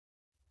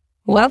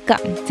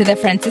Welcome to the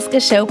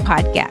Francisca Show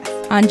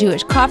podcast on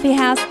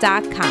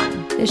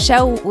JewishCoffeehouse.com, the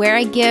show where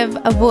I give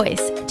a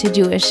voice to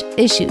Jewish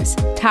issues,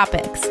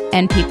 topics,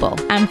 and people.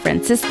 I'm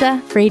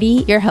Francisca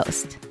Frady, your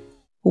host.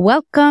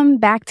 Welcome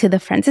back to the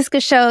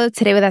Francisca Show.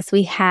 Today with us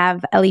we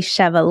have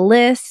Elisheva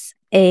Liss,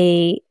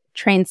 a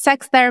trained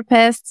sex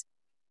therapist.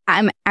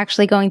 I'm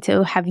actually going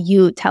to have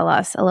you tell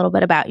us a little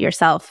bit about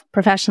yourself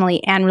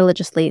professionally and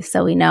religiously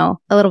so we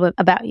know a little bit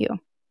about you.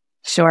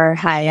 Sure.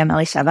 Hi, I'm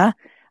Elisheva.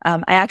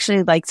 I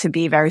actually like to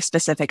be very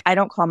specific. I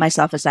don't call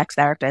myself a sex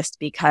therapist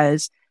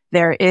because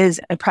there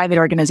is a private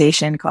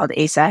organization called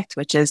ASECT,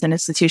 which is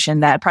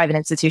a private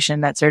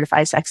institution that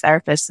certifies sex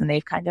therapists, and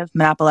they've kind of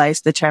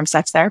monopolized the term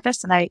sex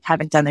therapist, and I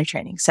haven't done their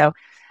training. So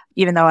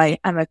even though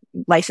I'm a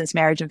licensed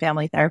marriage and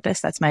family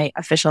therapist, that's my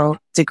official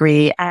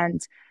degree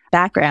and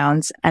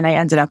background, and I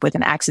ended up with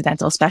an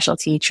accidental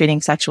specialty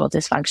treating sexual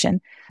dysfunction.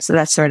 So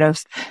that's sort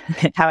of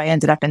how I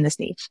ended up in this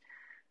niche.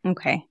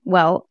 Okay.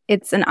 Well,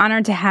 it's an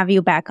honor to have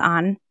you back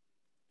on.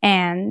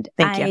 And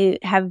I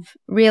have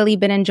really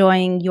been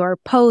enjoying your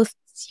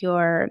posts,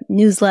 your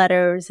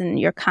newsletters, and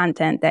your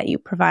content that you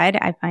provide.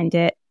 I find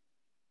it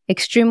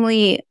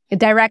extremely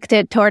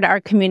directed toward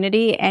our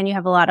community, and you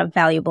have a lot of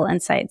valuable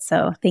insights.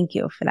 So thank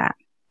you for that.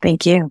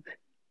 Thank you.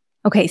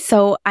 Okay.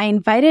 So I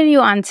invited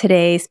you on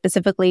today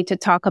specifically to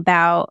talk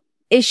about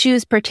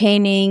issues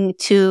pertaining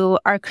to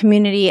our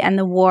community and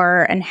the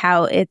war and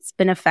how it's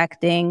been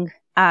affecting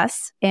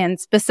us. And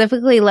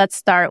specifically, let's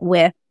start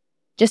with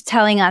just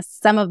telling us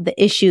some of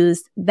the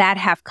issues that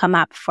have come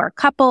up for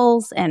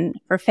couples and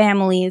for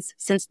families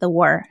since the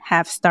war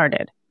have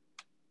started.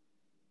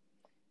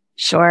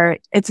 Sure.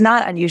 It's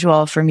not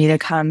unusual for me to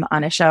come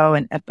on a show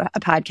and a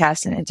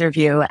podcast and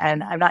interview,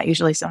 and I'm not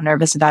usually so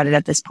nervous about it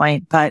at this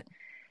point. But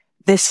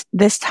this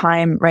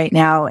time right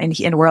now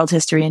in world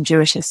history and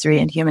Jewish history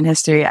and human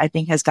history, I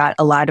think has got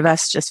a lot of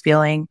us just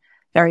feeling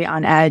very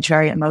on edge,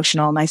 very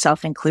emotional,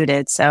 myself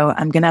included. So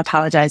I'm going to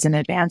apologize in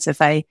advance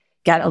if I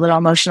get a little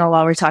emotional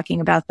while we're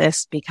talking about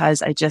this,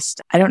 because I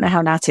don't know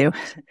how not to.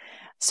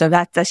 So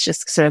that's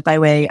just sort of by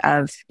way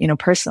of,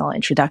 personal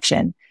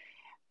introduction.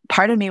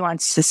 Part of me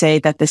wants to say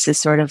that this is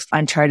sort of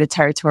uncharted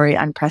territory,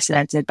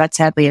 unprecedented, but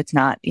sadly it's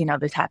not.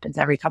 This happens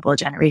every couple of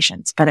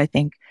generations. But I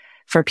think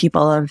for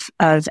people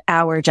of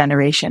our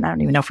generation, I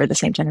don't even know if we're the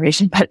same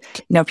generation, but,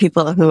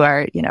 people who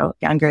are,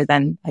 younger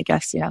than, I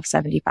guess,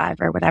 75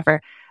 or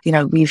whatever,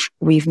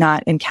 we've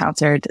not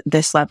encountered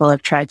this level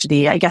of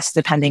tragedy, I guess,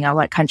 depending on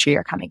what country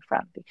you're coming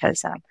from,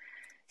 because,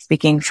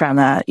 speaking from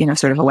a,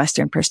 sort of a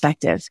Western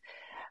perspective,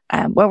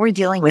 what we're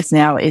dealing with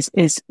now is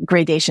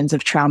gradations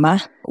of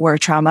trauma, war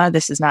trauma.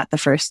 This is not the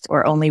first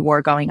or only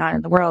war going on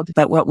in the world,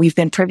 but what we've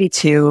been privy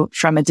to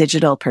from a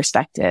digital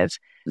perspective,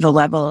 the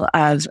level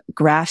of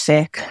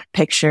graphic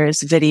pictures,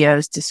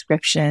 videos,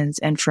 descriptions,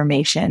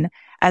 information.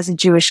 As a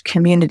Jewish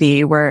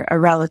community, we're a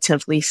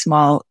relatively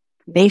small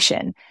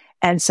nation.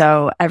 And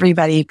so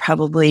everybody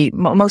probably,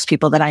 most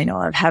people that I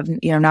know of have,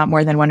 not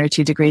more than 1 or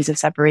 2 degrees of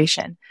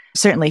separation,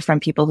 certainly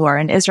from people who are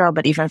in Israel,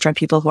 but even from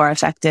people who are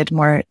affected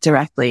more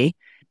directly.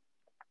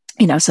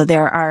 So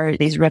there are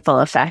these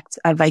ripple effects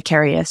of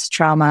vicarious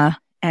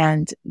trauma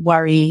and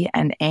worry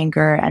and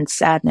anger and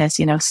sadness,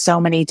 so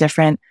many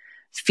different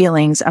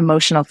feelings,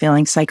 emotional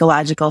feelings,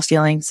 psychological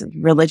feelings,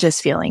 religious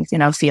feelings,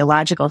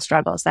 theological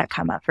struggles that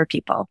come up for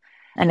people.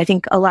 And I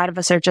think a lot of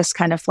us are just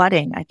kind of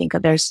flooding. I think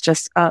there's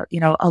just, a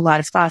lot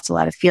of thoughts, a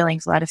lot of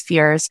feelings, a lot of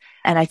fears.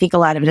 And I think a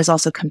lot of it is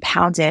also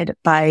compounded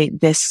by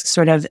this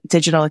sort of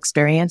digital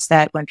experience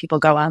that when people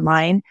go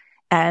online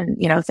and,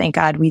 thank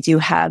God we do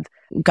have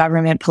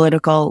government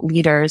political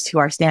leaders who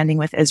are standing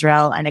with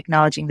Israel and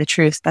acknowledging the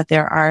truth, but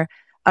there are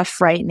a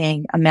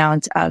frightening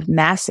amount of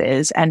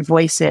masses and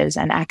voices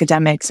and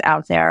academics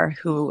out there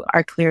who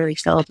are clearly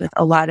filled with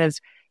a lot of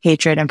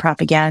hatred and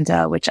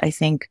propaganda, which I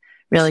think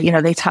really,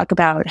 they talk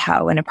about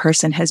how when a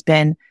person has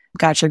been,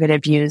 God forbid,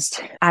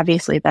 abused,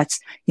 obviously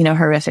that's,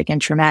 horrific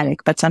and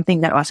traumatic, but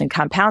something that often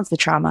compounds the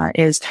trauma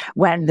is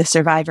when the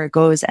survivor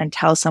goes and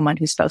tells someone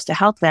who's supposed to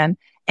help them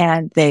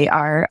and they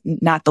are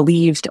not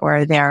believed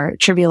or they're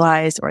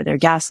trivialized or they're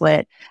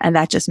gaslit. And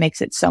that just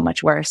makes it so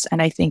much worse.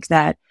 And I think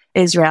that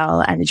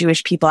Israel and the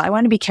Jewish people, I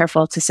want to be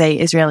careful to say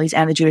Israelis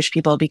and the Jewish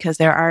people, because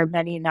there are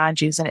many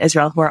non-Jews in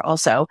Israel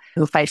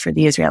who fight for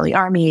the Israeli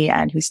army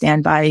and who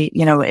stand by,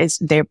 they're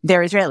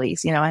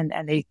Israelis,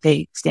 and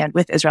they stand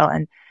with Israel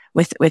and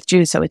with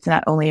Jews. So it's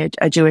not only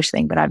a Jewish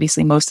thing, but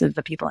obviously most of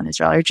the people in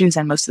Israel are Jews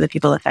and most of the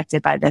people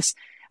affected by this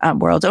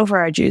world over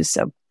are Jews.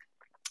 So,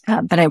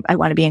 but I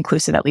want to be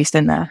inclusive, at least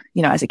in the,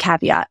 as a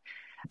caveat.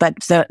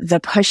 But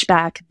the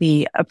pushback,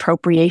 the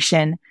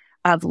appropriation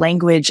of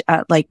language,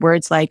 like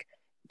words like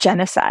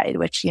genocide,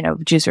 which,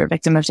 Jews were a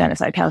victim of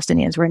genocide,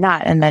 Palestinians were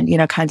not. And then,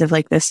 kind of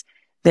like this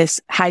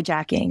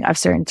hijacking of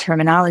certain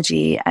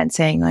terminology and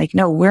saying like,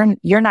 no,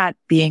 you're not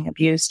being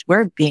abused.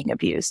 We're being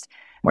abused.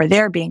 Or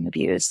they're being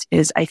abused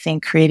is, I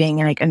think, creating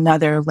like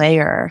another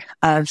layer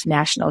of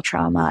national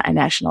trauma and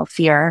national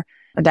fear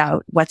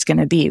about what's going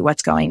to be,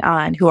 what's going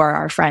on, who are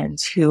our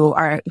friends, who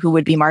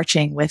would be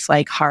marching with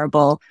like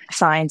horrible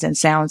signs and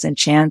sounds and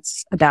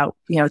chants about,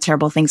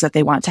 terrible things that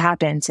they want to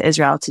happen to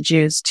Israel, to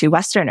Jews, to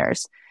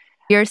Westerners.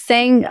 You're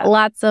saying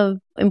lots of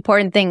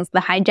important things: the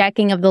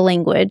hijacking of the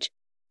language,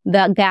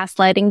 the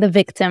gaslighting the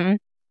victim,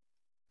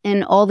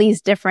 and all these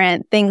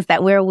different things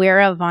that we're aware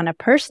of on a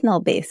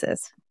personal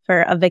basis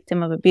for a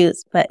victim of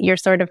abuse. But you're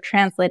sort of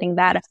translating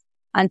that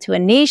onto a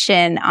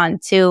nation,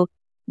 onto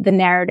the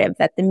narrative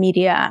that the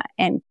media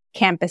and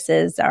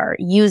campuses are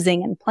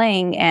using and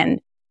playing. And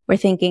we're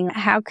thinking,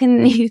 how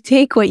can you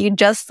take what you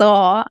just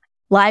saw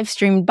live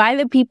streamed by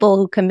the people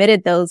who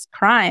committed those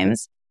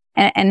crimes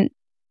and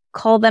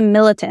call them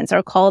militants,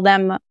 or call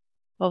them,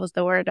 what was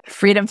the word?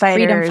 Freedom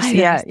fighters.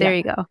 Yeah. There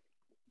you go.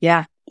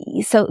 Yeah.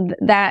 So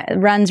that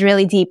runs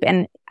really deep.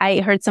 And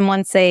I heard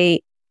someone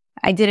say,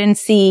 I didn't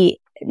see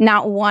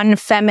not one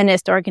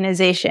feminist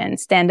organization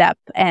stand up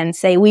and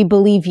say, we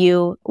believe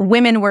you.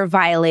 Women were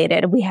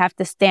violated. We have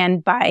to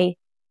stand by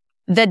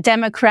the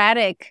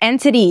democratic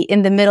entity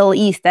in the Middle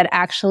East that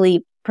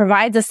actually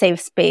provides a safe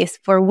space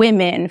for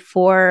women,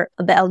 for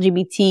the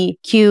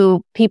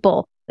LGBTQ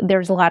people.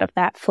 There's a lot of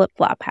that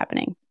flip-flop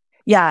happening.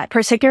 Yeah,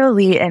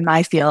 particularly in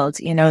my field,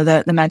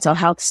 the mental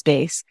health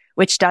space,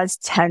 which does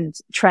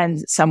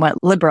trend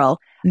somewhat liberal.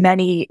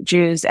 Many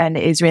Jews and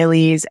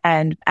Israelis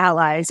and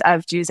allies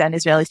of Jews and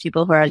Israelis,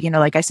 people who are,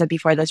 like I said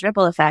before, those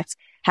ripple effects,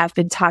 have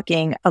been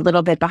talking a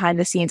little bit behind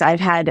the scenes.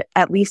 I've had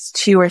at least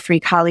 2 or 3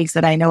 colleagues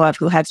that I know of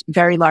who have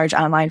very large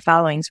online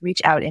followings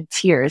reach out in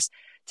tears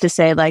to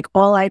say, like,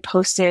 all I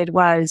posted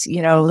was,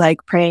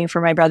 like praying for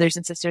my brothers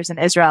and sisters in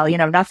Israel,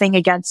 nothing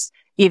against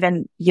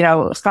even,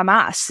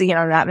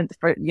 Hamas,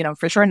 not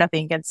for sure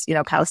nothing against,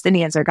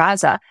 Palestinians or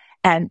Gaza.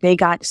 And they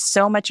got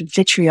so much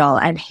vitriol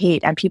and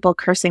hate and people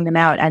cursing them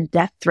out and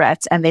death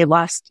threats. And they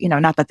lost,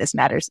 not that this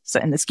matters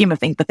in the scheme of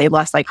things, but they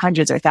lost like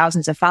hundreds or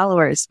thousands of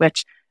followers,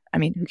 which,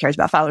 who cares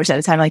about followers at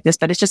a time like this?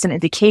 But it's just an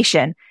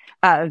indication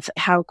of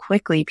how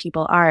quickly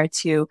people are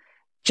to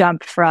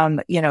jump from,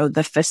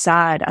 the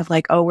facade of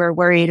like, oh, we're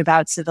worried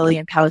about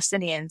civilian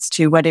Palestinians,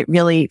 to what it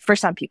really, for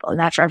some people,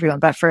 not for everyone,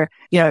 but for,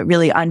 it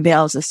really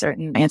unveils a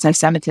certain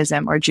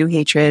anti-Semitism or Jew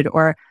hatred,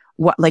 or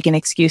what, like an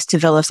excuse to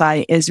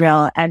vilify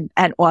Israel and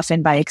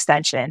often by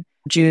extension,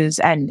 Jews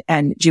and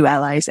Jew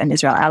allies and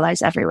Israel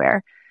allies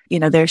everywhere.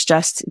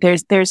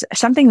 There's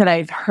something that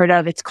I've heard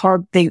of. It's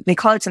called, they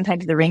call it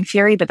sometimes the ring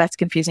theory, but that's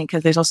confusing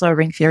because there's also a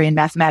ring theory in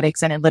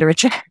mathematics and in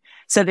literature.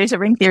 So there's a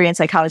ring theory in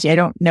psychology. I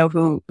don't know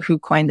who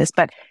coined this,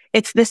 but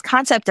it's this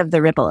concept of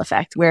the ripple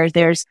effect, where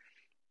there's,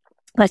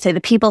 let's say, the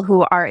people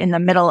who are in the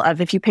middle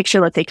of, if you picture,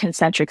 let's say,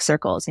 concentric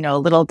circles, a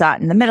little dot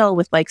in the middle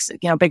with like,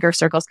 bigger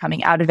circles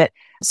coming out of it.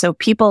 So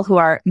people who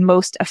are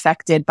most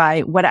affected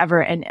by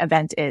whatever an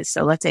event is.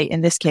 So let's say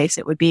in this case,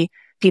 it would be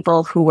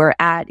people who were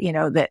at,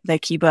 the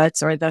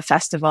kibbutz or the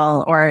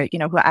festival, or,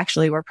 who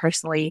actually were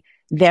personally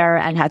there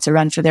and had to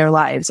run for their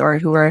lives, or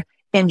who were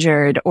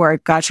injured, or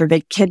God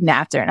forbid,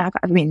 kidnapped. Or not,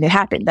 it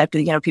happened that,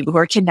 people who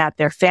are kidnapped,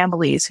 their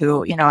families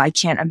who, I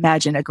can't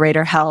imagine a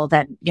greater hell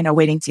than,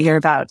 waiting to hear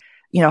about,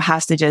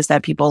 hostages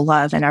that people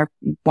love and are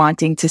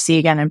wanting to see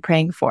again and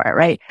praying for,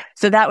 right?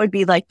 So that would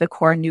be like the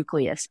core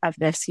nucleus of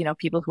this,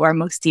 people who are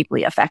most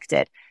deeply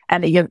affected.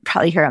 And you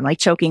probably hear I'm like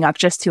choking up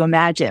just to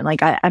imagine.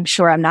 Like, I'm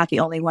sure I'm not the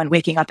only one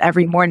waking up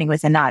every morning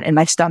with a knot in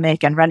my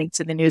stomach and running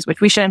to the news,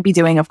 which we shouldn't be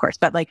doing, of course,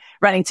 but like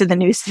running to the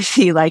news to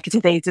see, like,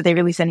 did they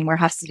release any more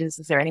hostages?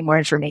 Is there any more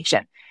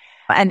information?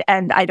 And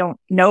I don't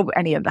know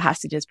any of the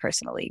hostages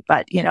personally,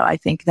 but, I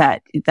think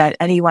that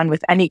anyone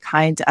with any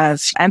kind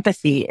of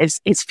empathy is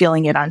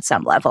feeling it on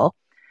some level.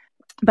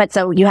 But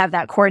so you have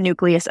that core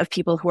nucleus of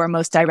people who are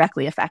most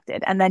directly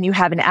affected. And then you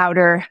have an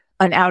outer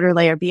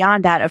layer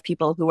beyond that of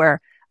people who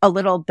are a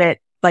little bit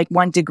like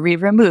 1 degree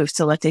removed.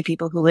 So let's say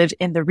people who live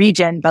in the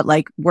region, but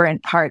like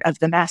weren't part of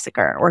the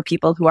massacre, or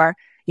people who are,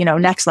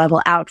 next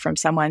level out from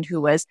someone who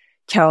was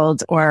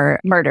killed or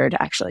murdered,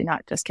 actually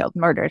not just killed,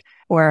 murdered,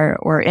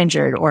 or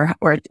injured,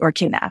 or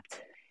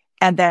kidnapped.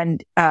 And then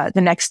the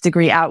next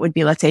degree out would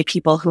be, let's say,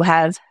 people who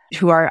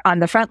are on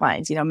the front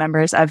lines,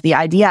 members of the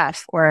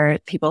IDF, or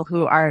people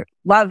who are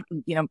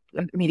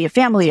immediate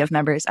family of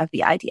members of the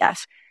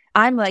IDF.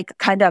 I'm like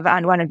kind of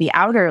on one of the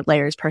outer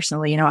layers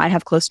personally. I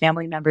have close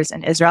family members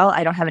in Israel.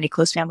 I don't have any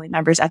close family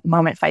members at the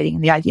moment fighting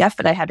in the IDF,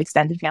 but I have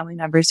extended family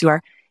members who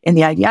are in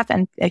the IDF,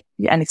 and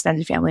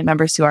extended family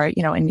members who are,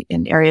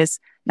 in areas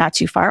not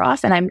too far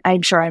off. And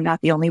I'm sure I'm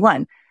not the only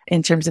one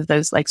in terms of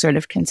those like sort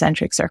of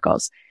concentric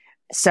circles.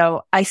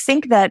 So I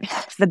think that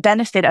the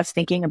benefit of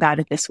thinking about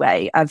it this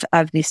way, of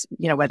this,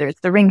 whether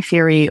it's the ring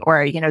theory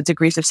or,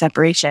 degrees of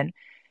separation,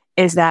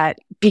 is that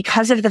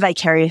because of the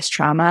vicarious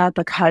trauma,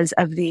 because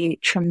of the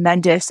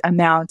tremendous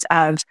amount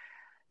of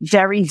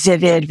very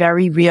vivid,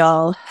 very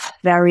real,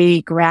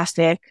 very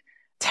graphic,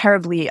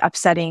 terribly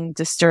upsetting,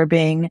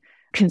 disturbing,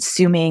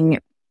 consuming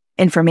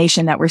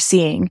information that we're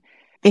seeing,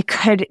 it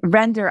could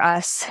render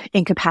us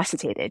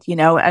incapacitated.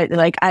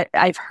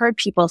 I've heard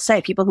people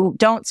who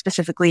don't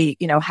specifically,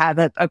 have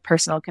a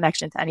personal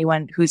connection to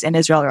anyone who's in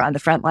Israel or on the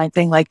front line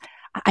thing, like,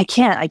 I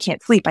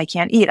can't sleep. I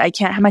can't eat.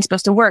 How am I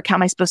supposed to work? How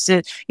am I supposed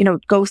to,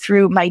 go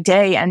through my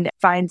day and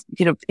find,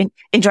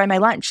 enjoy my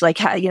lunch? Like,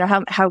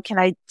 how can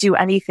I do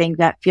anything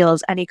that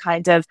feels any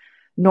kind of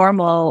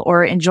normal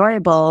or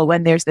enjoyable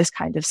when there's this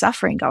kind of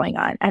suffering going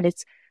on? And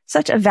it's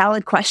such a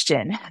valid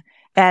question.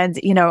 And,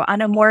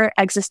 on a more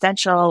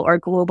existential or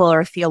global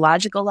or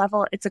theological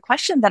level, it's a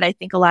question that I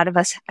think a lot of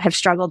us have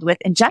struggled with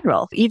in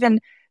general, even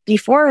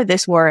before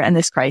this war and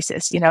this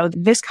crisis,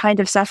 this kind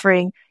of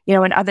suffering,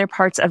 in other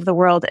parts of the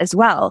world as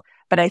well.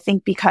 But I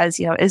think because,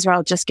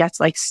 Israel just gets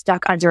like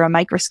stuck under a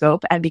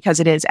microscope, and because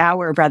it is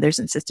our brothers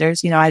and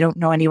sisters, I don't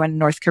know anyone in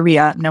North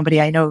Korea.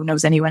 Nobody I know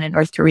knows anyone in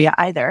North Korea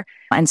either.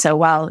 And so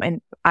while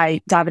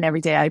I daven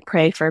every day, I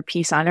pray for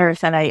peace on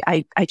earth, and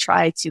I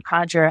try to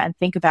conjure and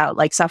think about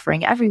like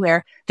suffering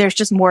everywhere, there's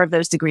just more of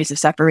those degrees of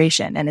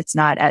separation. And it's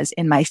not as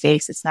in my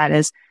face. It's not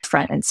as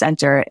front and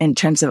center in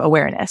terms of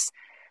awareness.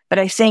 But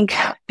I think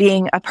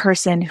being a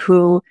person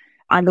who,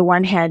 on the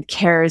one hand,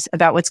 cares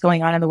about what's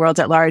going on in the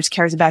world at large,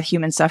 cares about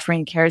human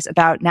suffering, cares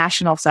about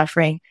national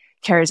suffering,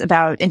 cares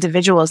about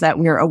individuals that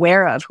we're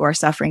aware of who are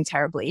suffering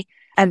terribly.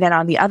 And then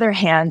on the other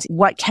hand,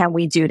 what can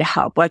we do to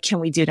help? What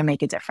can we do to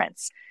make a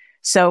difference?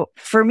 So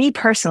for me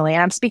personally,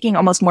 and I'm speaking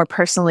almost more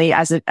personally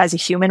as a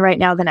human right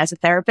now than as a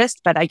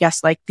therapist, but I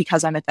guess like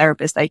because I'm a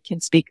therapist, I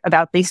can speak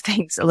about these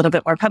things a little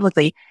bit more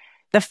publicly.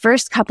 The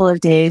first couple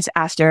of days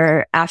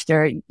after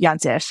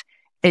Yantif,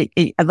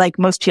 like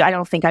most people, I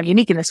don't think I'm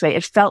unique in this way.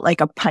 It felt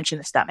like a punch in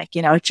the stomach.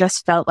 It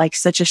just felt like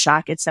such a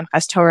shock. It's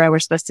Simchas Torah. We're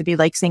supposed to be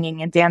like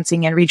singing and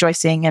dancing and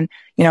rejoicing and,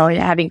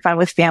 having fun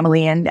with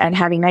family and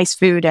having nice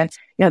food. And,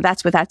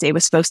 that's what that day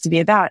was supposed to be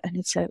about. And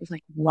it was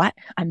like, what?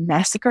 A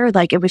massacre?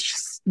 Like it was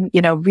just,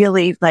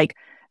 really like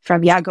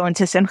from Yagon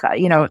to Simcha,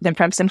 then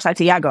from Simcha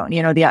to Yagon,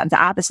 the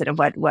opposite of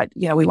what,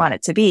 we want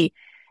it to be.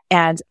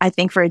 And I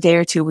think for a day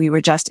or two, we were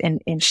just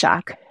in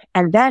shock.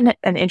 And then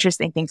an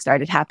interesting thing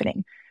started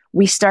happening.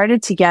 We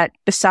started to get,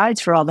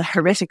 besides for all the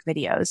horrific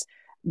videos,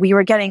 we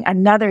were getting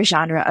another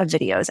genre of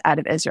videos out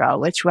of Israel,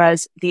 which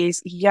was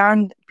these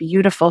young,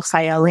 beautiful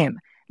chayalim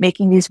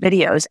making these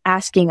videos,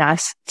 asking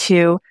us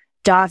to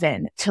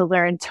daven, to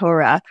learn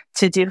Torah,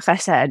 to do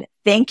chesed,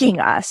 thanking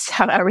us,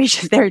 how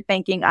outrageous they're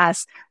thanking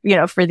us,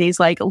 for these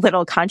like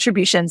little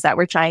contributions that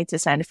we're trying to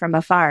send from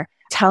afar,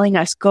 telling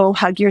us, go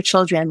hug your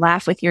children,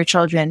 laugh with your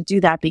children, do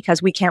that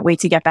because we can't wait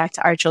to get back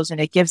to our children.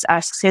 It gives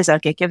us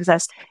chizuk, it gives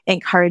us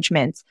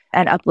encouragement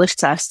and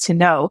uplifts us to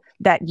know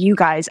that you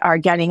guys are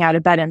getting out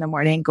of bed in the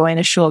morning, going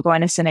to shul,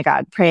 going to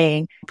synagogue,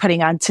 praying,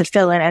 putting on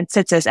tefillin and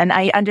tzitzis. And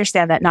I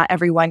understand that not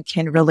everyone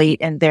can relate.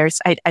 And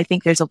I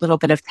think there's a little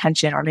bit of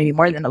tension, or maybe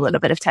more than a little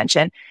bit of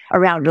tension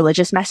around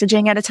religious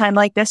messaging at a time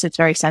like this. It's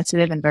very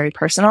sensitive and very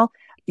personal.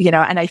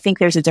 And I think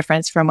there's a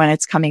difference from when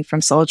it's coming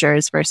from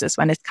soldiers versus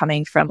when it's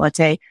coming from, let's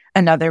say,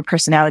 another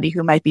personality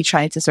who might be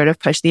trying to sort of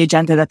push the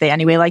agenda that they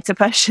anyway like to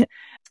push.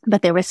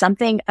 But there was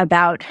something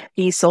about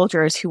these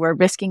soldiers who were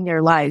risking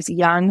their lives,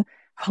 young,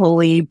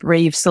 holy,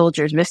 brave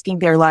soldiers, risking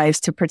their lives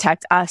to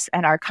protect us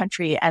and our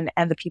country and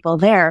the people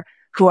there,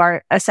 who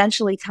are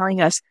essentially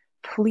telling us,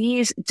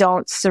 please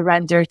don't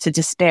surrender to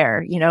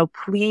despair.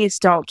 Please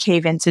don't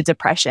cave into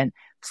depression.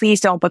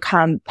 Please don't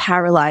become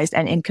paralyzed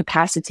and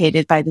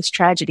incapacitated by this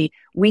tragedy.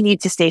 We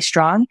need to stay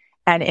strong.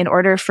 And in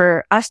order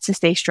for us to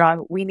stay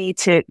strong, we need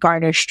to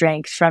garner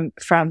strength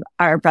from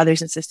our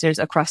brothers and sisters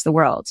across the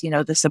world,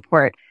 the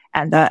support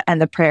and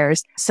the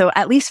prayers. So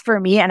at least for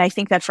me, and I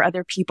think that for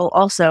other people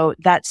also,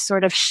 that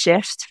sort of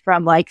shift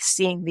from like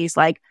seeing these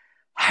like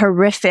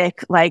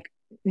horrific, like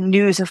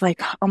news of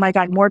like, oh my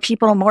God, more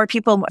people,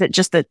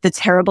 just the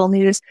terrible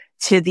news,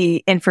 to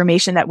the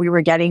information that we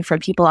were getting from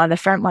people on the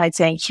front line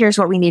saying, here's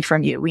what we need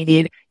from you. We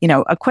need,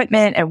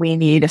 equipment, and we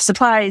need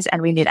supplies,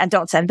 and and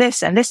don't send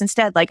this and this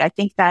instead. Like, I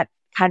think that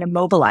kind of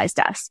mobilized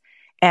us.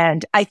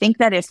 And I think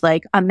that if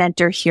like a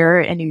mentor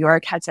here in New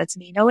York had said to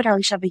me, you know what,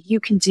 Elisheva,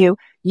 you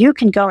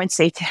can go and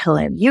say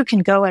Tehillim, you can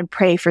go and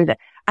pray for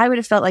I would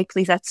have felt like,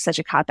 please, that's such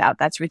a cop-out.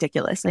 That's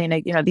ridiculous.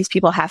 These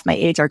people half my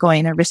age are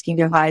going and risking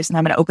their lives, and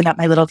I'm going to open up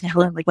my little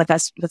Tehillim. Like,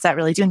 what's that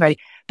really doing, buddy?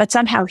 But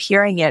somehow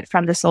hearing it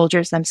from the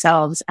soldiers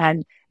themselves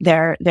and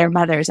their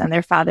mothers and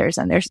their fathers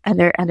and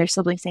their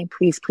siblings saying,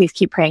 please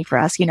keep praying for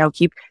us.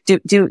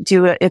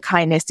 Do a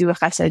kindness, do a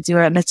chesed, do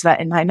a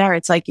mitzvah in my merit.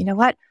 It's like, you know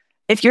what?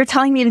 If you're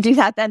telling me to do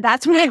that, then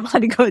that's when I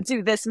want to go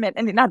do this.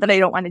 And not that I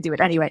don't want to do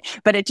it anyway,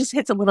 but it just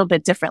hits a little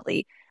bit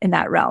differently in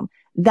that realm.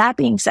 That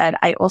being said,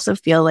 I also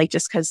feel like,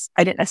 just because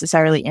I didn't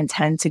necessarily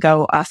intend to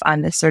go off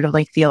on this sort of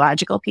like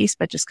theological piece,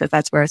 but just because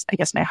that's where I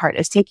guess my heart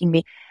is taking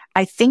me,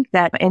 I think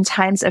that in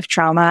times of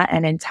trauma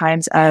and in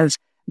times of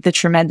the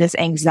tremendous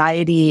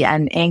anxiety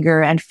and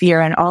anger and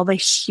fear and all the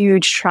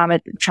huge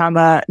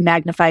trauma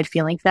magnified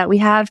feelings that we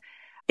have,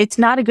 it's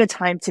not a good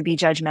time to be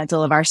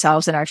judgmental of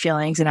ourselves and our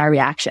feelings and our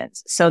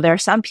reactions. So there are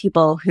some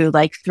people who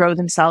like throw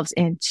themselves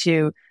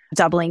into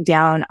doubling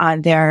down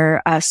on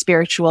their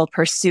spiritual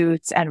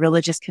pursuits and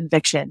religious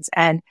convictions.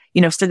 And,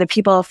 so the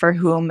people for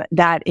whom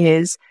that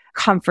is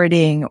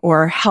comforting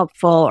or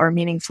helpful or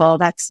meaningful,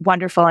 that's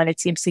wonderful. And it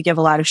seems to give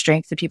a lot of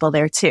strength to people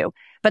there too.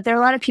 But there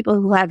are a lot of people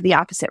who have the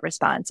opposite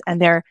response,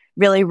 and they're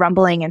really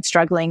rumbling and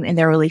struggling in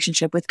their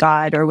relationship with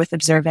God or with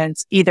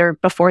observance, either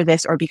before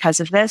this or because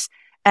of this.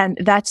 And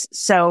that's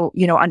so,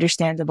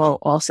 understandable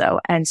also.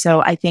 And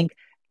so I think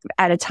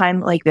at a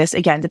time like this,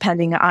 again,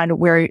 depending on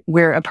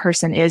where a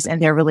person is in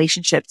their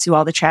relationship to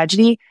all the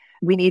tragedy,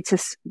 we need to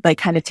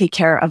kind of take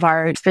care of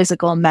our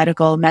physical,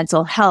 medical,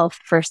 mental health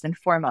first and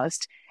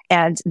foremost.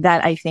 And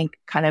that I think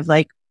kind of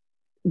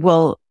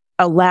will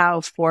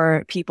allow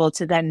for people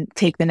to then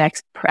take the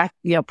next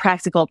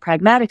practical,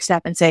 pragmatic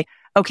step and say,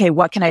 okay,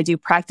 what can I do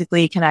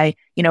practically? Can I,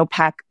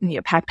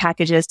 pack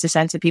packages to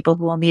send to people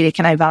who will need it?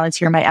 Can I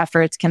volunteer my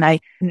efforts? Can I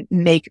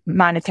make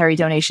monetary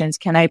donations?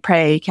 Can I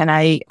pray? Can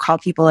I call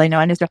people I know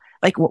in Israel?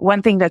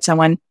 One thing that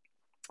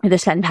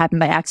this hadn't happened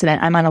by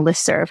accident. I'm on a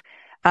listserv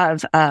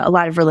of a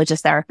lot of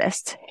religious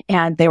therapists,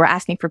 and they were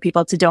asking for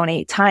people to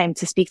donate time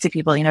to speak to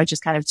people,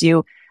 just kind of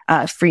do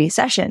free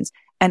sessions.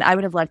 And I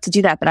would have loved to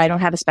do that, but I don't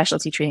have a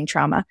specialty treating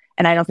trauma.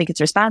 And I don't think it's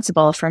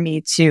responsible for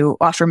me to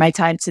offer my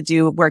time to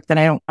do work that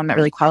I'm not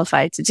really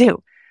qualified to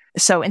do.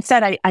 So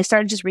instead, I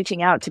started just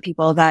reaching out to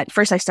people that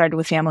first I started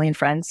with family and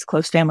friends,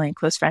 close family and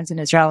close friends in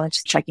Israel, and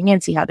just checking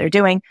in, see how they're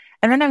doing.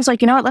 And then I was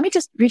like, let me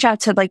just reach out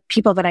to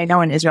people that I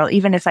know in Israel,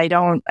 even if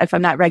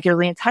I'm not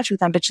regularly in touch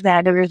with them, but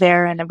I know you're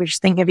there and we're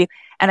just thinking of you.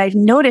 And I've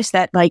noticed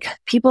that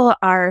people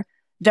are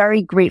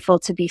very grateful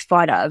to be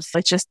thought of.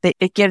 It's just,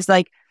 it gives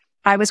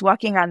I was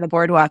walking on the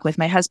boardwalk with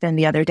my husband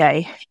the other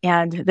day,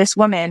 and this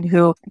woman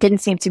who didn't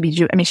seem to be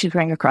Jewish, she's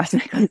wearing a cross,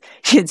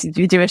 she didn't seem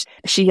to be Jewish.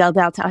 She yelled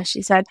out to us,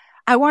 she said,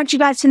 I want you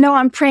guys to know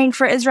I'm praying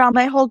for Israel.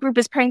 My whole group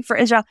is praying for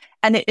Israel.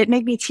 And it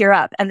made me tear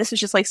up. And this was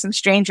just some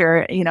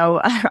stranger,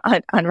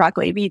 on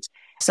Rockaway Beach.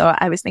 So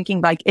I was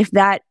thinking if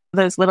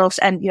those little,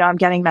 and, I'm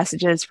getting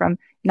messages from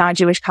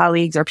non-Jewish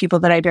colleagues or people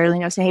that I barely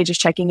know saying, hey,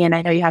 just checking in.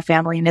 I know you have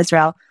family in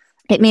Israel.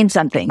 It means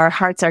something. Our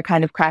hearts are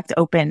kind of cracked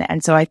open.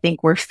 And so I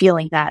think we're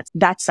feeling that.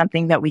 That's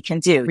something that we can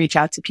do. Reach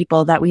out to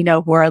people that we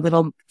know who are a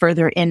little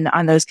further in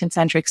on those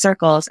concentric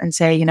circles and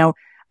say,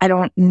 I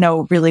don't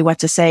know really what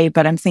to say,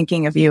 but I'm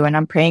thinking of you and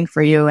I'm praying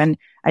for you. And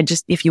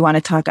if you want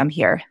to talk, I'm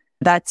here.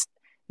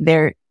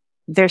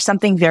 There's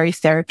something very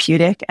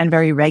therapeutic and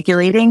very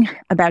regulating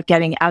about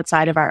getting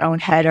outside of our own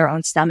head, our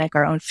own stomach,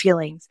 our own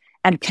feelings,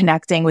 and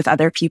connecting with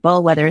other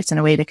people, whether it's in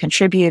a way to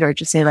contribute or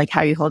just say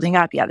how are you holding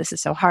up? Yeah, this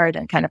is so hard.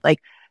 And kind of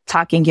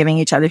talking, giving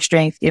each other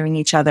strength, giving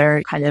each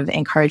other kind of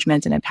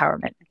encouragement and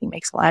empowerment. I think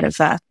makes a lot of,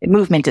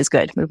 movement is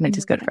good. Movement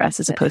is good for us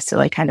as opposed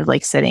to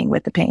sitting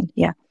with the pain.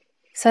 Yeah.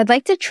 So I'd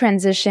like to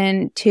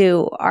transition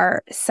to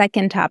our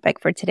second topic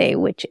for today,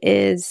 which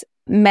is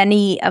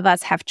many of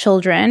us have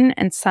children,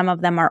 and some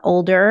of them are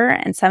older,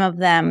 and some of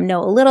them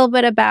know a little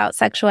bit about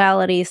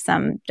sexuality.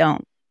 Some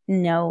don't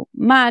know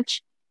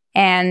much.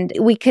 And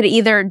we could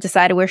either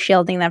decide we're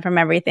shielding them from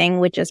everything,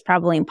 which is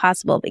probably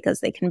impossible because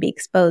they can be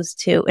exposed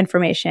to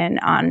information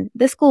on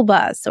the school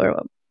bus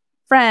or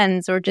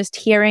friends or just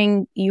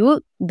hearing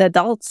the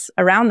adults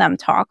around them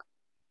talk.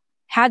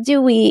 How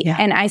do we,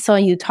 and I saw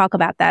you talk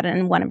about that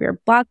in one of your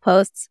blog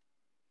posts,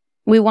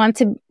 we want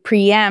to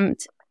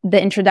preempt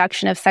the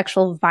introduction of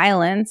sexual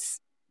violence.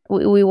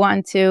 We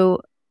want to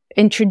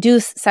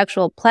introduce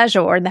sexual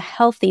pleasure or the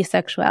healthy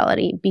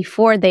sexuality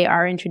before they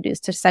are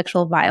introduced to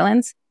sexual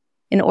violence,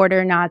 in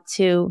order not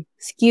to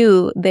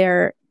skew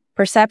their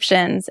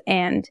perceptions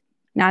and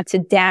not to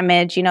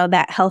damage,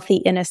 that healthy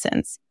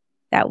innocence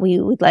that we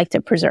would like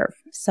to preserve.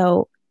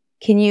 So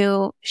can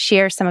you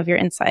share some of your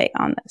insight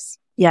on this?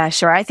 Yeah,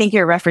 sure. I think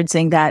you're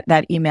referencing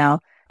that email.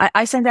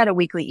 I send out a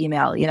weekly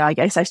email. I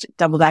guess I should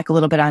double back a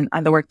little bit on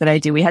the work that I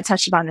do. We had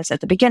touched upon this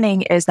at the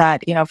beginning, is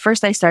that,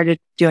 first I started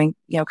doing,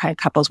 kind of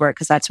couples work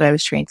because that's what I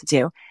was trained to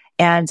do.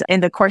 And in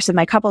the course of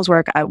my couples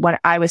work,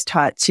 I was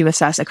taught to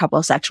assess a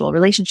couple's sexual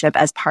relationship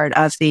as part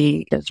of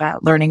the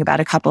learning about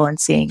a couple and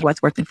seeing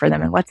what's working for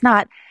them and what's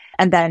not.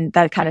 And then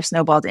that kind of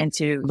snowballed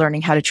into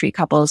learning how to treat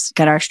couples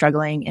that are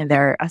struggling in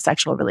their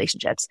sexual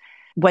relationships.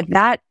 What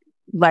that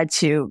led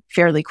to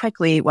fairly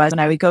quickly was when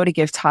I would go to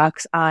give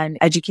talks on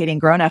educating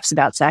grown-ups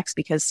about sex,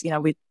 because,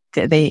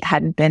 they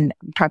hadn't been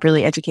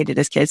properly educated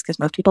as kids, because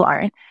most people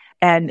aren't.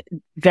 And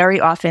very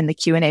often the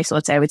Q&A, so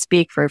let's say I would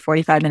speak for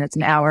 45 minutes,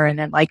 an hour, and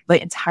then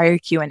the entire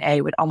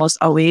Q&A would almost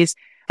always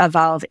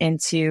evolve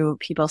into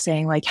people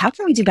saying how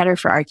can we do better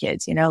for our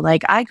kids?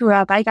 I grew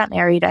up, I got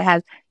married, I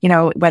had,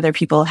 whether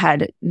people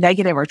had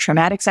negative or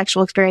traumatic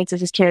sexual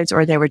experiences as kids,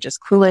 or they were just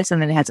clueless and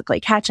then they had to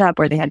play catch up,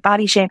 or they had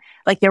body shame.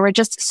 There were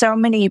just so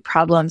many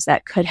problems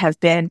that could have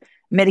been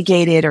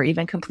mitigated or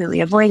even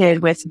completely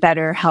avoided with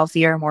better,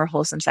 healthier, more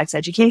wholesome sex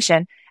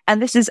education.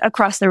 And this is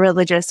across the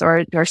religious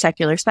or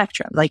secular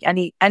spectrum.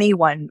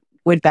 Anyone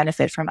would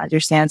benefit from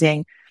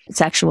understanding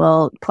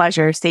sexual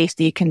pleasure,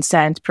 safety,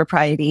 consent,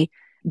 propriety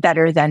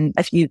better than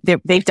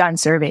they've done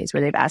surveys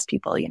where they've asked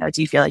people,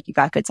 do you feel like you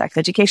got good sex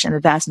education? The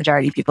vast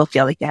majority of people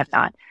feel like they have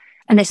not.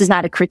 And this is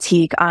not a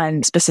critique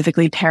on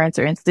specifically parents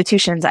or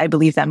institutions. I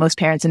believe that most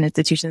parents and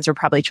institutions are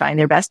probably trying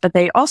their best, but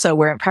they also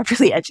weren't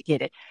properly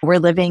educated. We're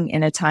living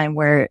in a time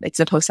where it's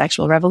a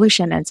post-sexual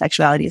revolution and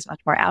sexuality is much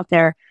more out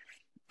there.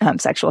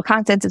 Sexual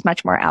content is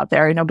much more out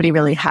there. Nobody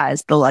really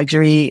has the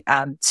luxury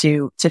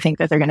to think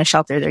that they're going to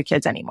shelter their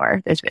kids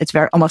anymore. It's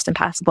almost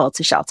impossible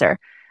to shelter.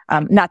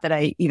 Not that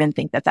I even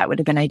think that would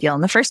have been ideal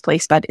in the first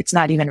place, but it's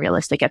not even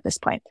realistic at this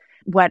point.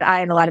 What I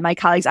and a lot of my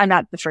colleagues, I'm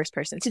not the first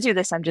person to do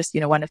this, I'm just,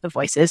 one of the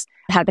voices,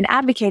 have been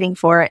advocating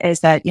for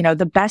is that,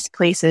 the best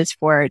places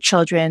for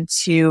children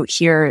to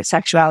hear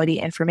sexuality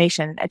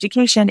information and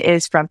education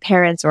is from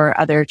parents or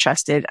other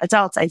trusted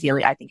adults.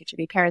 Ideally, I think it should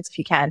be parents if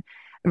you can,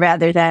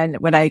 rather than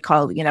what I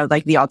call,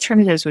 like the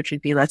alternatives, which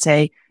would be, let's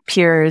say,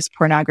 peers,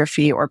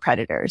 pornography, or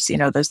predators.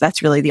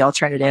 That's really the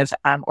alternative.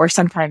 Or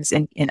sometimes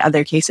in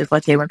other cases,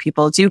 let's say when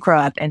people do grow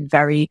up in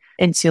very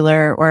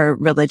insular or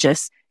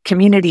religious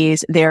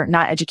communities, they're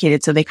not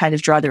educated. So they kind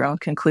of draw their own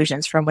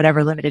conclusions from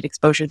whatever limited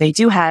exposure they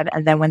do have.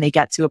 And then when they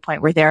get to a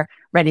point where they're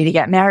ready to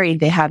get married,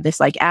 they have this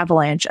like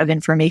avalanche of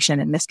information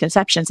and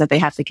misconceptions that they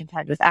have to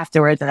contend with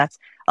afterwards. And that's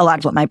a lot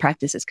of what my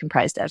practice is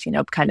comprised of,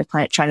 kind of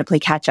trying to play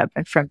catch up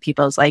from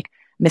people's like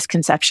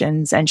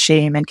misconceptions and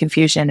shame and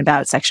confusion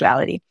about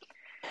sexuality.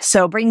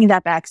 So bringing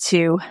that back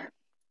to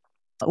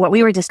what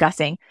we were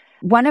discussing,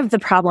 one of the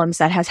problems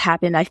that has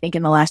happened, I think,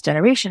 in the last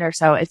generation or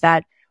so is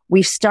that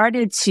we've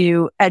started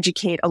to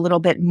educate a little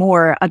bit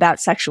more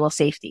about sexual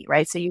safety,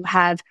 right? So you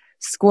have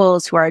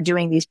schools who are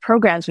doing these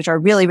programs, which are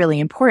really, really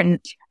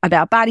important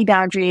about body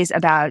boundaries,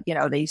 about,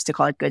 they used to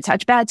call it good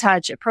touch, bad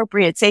touch,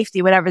 appropriate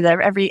safety,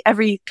 whatever.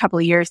 Every couple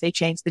of years, they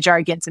change the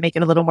jargon to make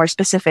it a little more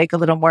specific, a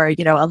little more,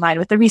 aligned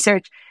with the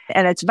research.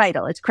 And it's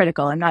vital. It's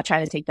critical. I'm not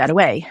trying to take that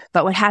away.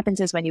 But what happens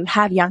is when you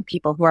have young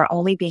people who are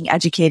only being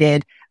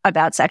educated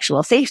about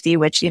sexual safety,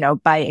 which,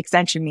 by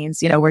extension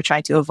means, we're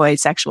trying to avoid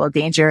sexual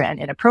danger and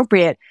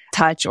inappropriate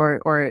touch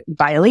or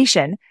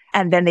violation.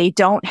 And then they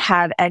don't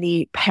have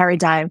any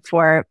paradigm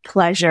for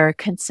pleasure,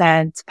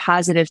 consent,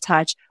 positive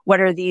touch. What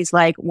are these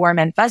like warm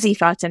and fuzzy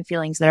thoughts and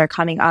feelings that are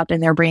coming up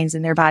in their brains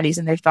and their bodies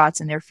and their thoughts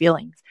and their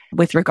feelings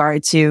with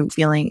regard to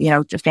feeling,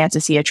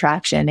 fantasy,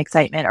 attraction,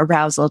 excitement,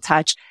 arousal,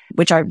 touch,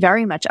 which are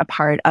very much a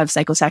part of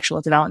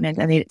psychosexual development.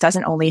 And it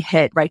doesn't only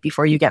hit right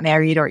before you get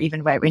married or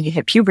even right when you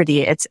hit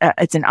puberty. It's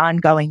an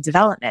ongoing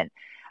development.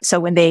 So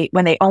when they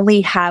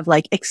only have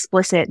like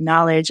explicit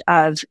knowledge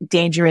of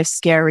dangerous,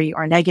 scary,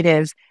 or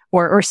negative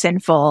or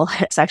sinful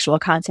sexual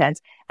content,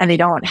 and they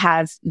don't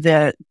have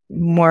the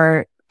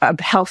more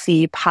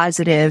healthy,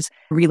 positive,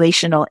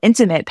 relational,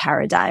 intimate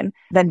paradigm,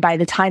 then by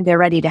the time they're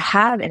ready to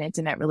have an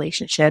intimate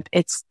relationship,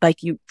 it's like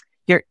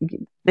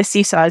the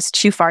seesaw is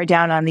too far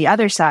down on the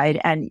other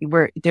side, and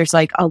there's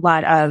like a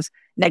lot of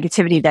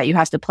negativity that you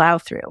have to plow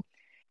through.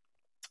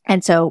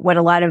 And so what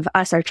a lot of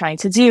us are trying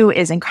to do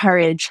is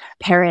encourage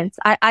parents.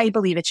 I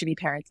believe it should be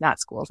parents, not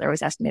schools. They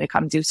always ask me to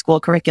come do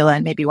school curricula,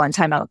 and maybe one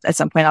time at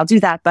some point I'll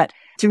do that, but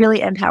to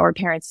really empower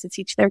parents to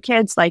teach their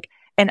kids like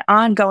an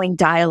ongoing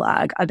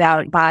dialogue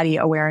about body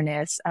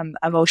awareness,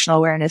 emotional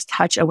awareness,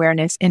 touch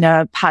awareness in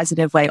a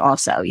positive way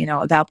also,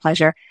 about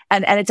pleasure.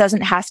 And it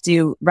doesn't have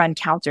to run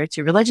counter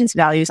to religious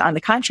values. On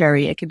the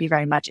contrary, it can be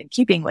very much in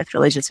keeping with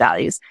religious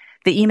values.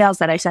 The emails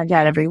that I send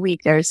out every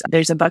week, there's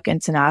a book in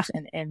Tanakh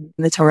in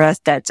the Torah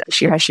that's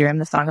Shir HaShirim,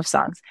 the Song of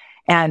Songs.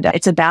 And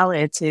it's a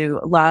ballad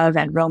to love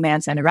and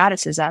romance and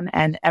eroticism.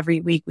 And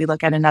every week we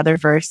look at another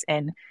verse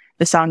in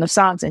the Song of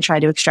Songs and try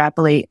to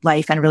extrapolate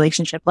life and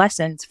relationship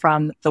lessons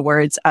from the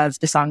words of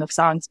the Song of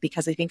Songs,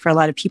 because I think for a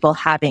lot of people,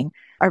 having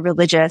a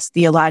religious,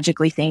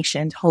 theologically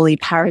sanctioned, holy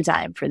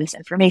paradigm for this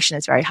information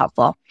is very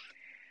helpful.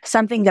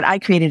 Something that I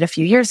created a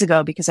few years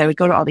ago, because I would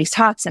go to all these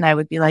talks and I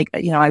would be like,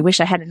 I wish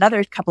I had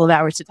another couple of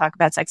hours to talk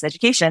about sex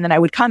education. And I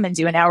would come and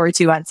do an hour or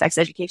two on sex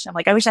education. I'm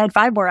like, I wish I had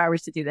 5 more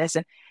hours to do this.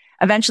 And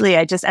eventually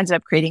I just ended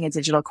up creating a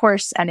digital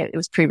course, and it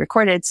was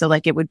pre-recorded. So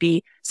like it would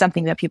be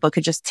something that people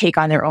could just take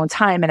on their own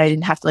time. And I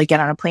didn't have to like get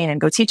on a plane and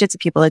go teach it to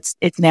people. It's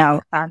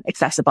now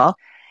accessible.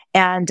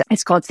 And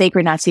it's called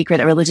Sacred Not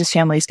Secret, a religious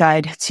family's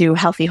guide to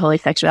healthy, holy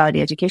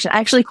sexuality education. I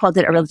actually called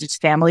it a religious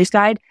family's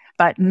guide,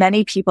 but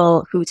many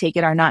people who take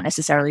it are not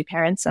necessarily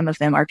parents. Some of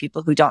them are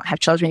people who don't have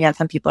children yet.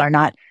 Some people are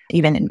not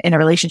even in a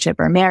relationship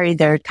or married.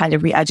 They're kind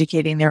of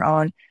re-educating their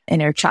own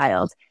inner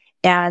child.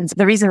 And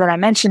the reason that I'm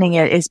mentioning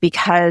it is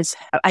because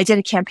I did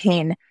a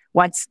campaign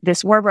once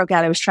this war broke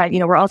out. I was trying,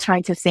 we're all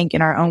trying to think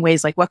in our own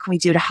ways, like, what can we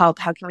do to help?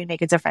 How can we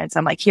make a difference?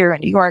 I'm like, here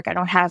in New York, I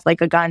don't have like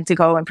a gun to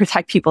go and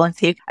protect people and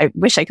save. I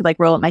wish I could like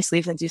roll up my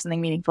sleeves and do something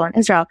meaningful in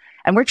Israel.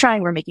 And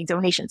we're making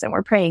donations and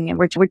we're praying and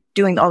we're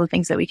doing all the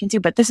things that we can do.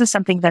 But this is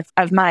something that's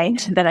of mine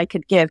that I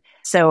could give.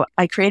 So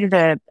I created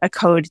a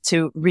code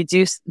to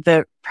reduce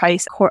the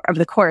price of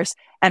the course.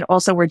 And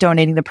also we're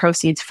donating the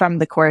proceeds from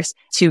the course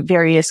to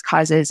various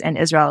causes in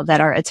Israel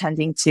that are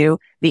attending to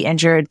the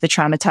injured, the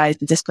traumatized,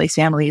 the displaced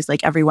families,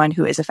 like everyone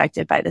who is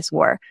affected by this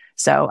war.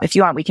 So if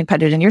you want, we can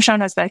put it in your show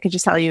notes, but I could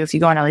just tell you, if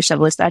you go on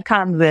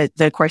elisheva.com,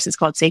 the course is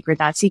called Sacred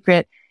Not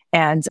Secret.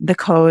 And the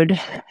code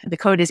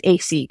is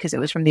AC because it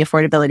was from the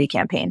affordability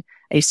campaign.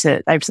 I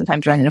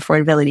sometimes run an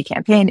affordability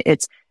campaign.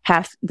 It's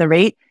half the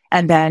rate,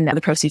 and then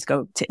the proceeds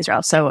go to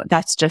Israel. So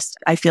that's just,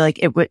 I feel like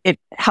it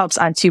helps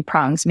on two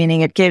prongs,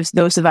 meaning it gives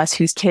those of us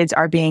whose kids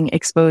are being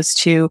exposed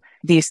to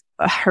these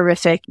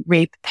horrific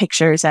rape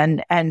pictures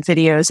and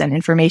videos and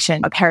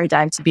information, a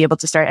paradigm to be able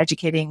to start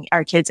educating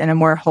our kids in a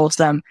more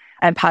wholesome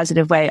and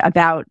positive way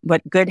about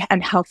what good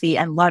and healthy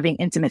and loving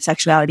intimate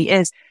sexuality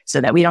is, so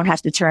that we don't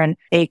have to turn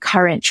a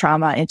current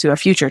trauma into a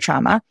future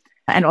trauma,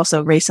 and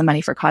also raise some money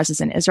for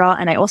causes in Israel.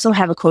 And I also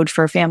have a code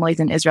for families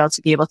in Israel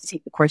to be able to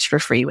take the course for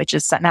free, which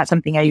is not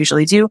something I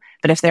usually do.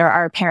 But if there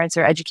are parents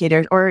or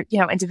educators or,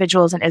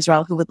 individuals in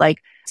Israel who would like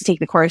to take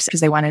the course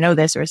because they want to know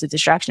this or as a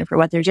distraction for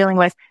what they're dealing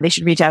with, they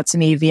should reach out to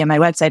me via my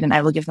website, and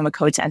I will give them a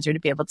code to enter to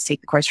be able to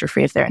take the course for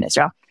free if they're in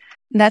Israel.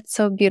 That's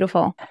so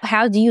beautiful.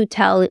 How do you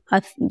tell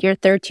your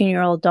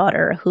 13-year-old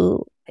daughter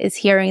who is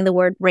hearing the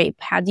word rape,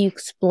 how do you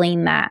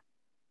explain that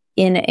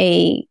in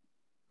a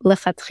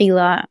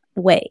lechatchila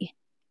way?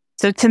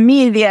 So to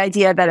me, the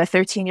idea that a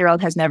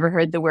 13-year-old has never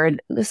heard the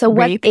word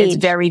rape is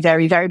very,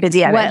 very, very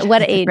busy.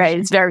 What age? Right.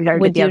 It's very, very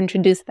would you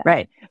introduce that?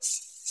 Right.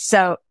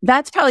 So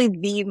that's probably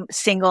the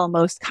single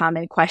most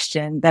common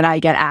question that I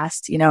get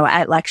asked,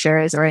 at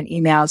lectures or in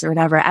emails or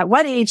whatever. At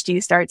what age do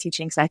you start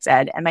teaching sex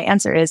ed? And my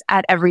answer is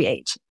at every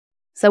age.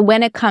 So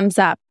when it comes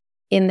up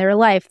in their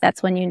life,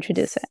 that's when you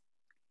introduce it.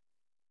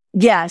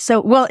 Yeah.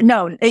 So,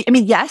 no, I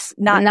mean, yes,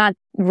 not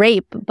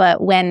rape,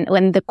 but when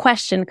the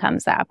question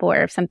comes up or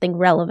if something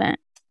relevant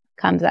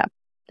comes up.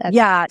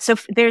 Yeah. So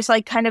there's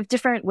kind of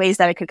different ways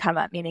that it could come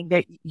up, meaning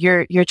that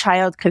your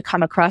child could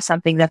come across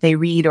something that they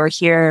read or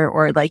hear,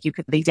 or the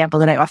example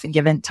that I often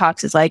give in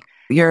talks is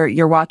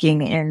you're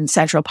walking in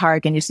Central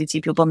Park and you see two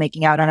people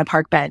making out on a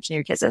park bench and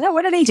your kid says, "Oh,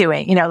 what are they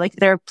doing?"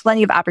 There are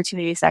plenty of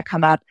opportunities that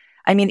come up.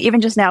 I mean,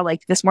 even just now,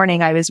 this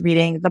morning I was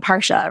reading the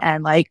Parsha,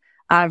 and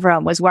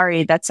Avram was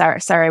worried that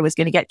Sarah was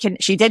going to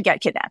she did get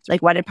kidnapped.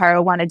 What did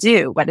Paro want to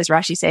do? What does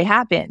Rashi say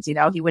happens?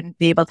 He wouldn't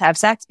be able to have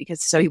sex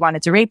so he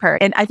wanted to rape her.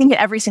 And I think in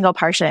every single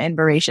Parsha in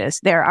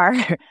Bereshis, there are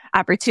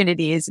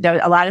opportunities,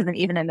 a lot of them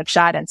even in the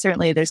Pshat, and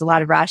certainly there's a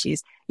lot of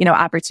Rashis,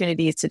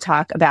 opportunities to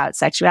talk about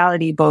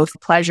sexuality, both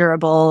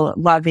pleasurable,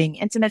 loving,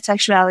 intimate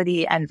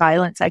sexuality and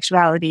violent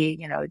sexuality,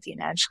 Dinah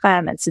and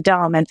Shechem and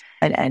Sodom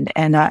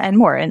and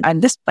more.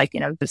 And this,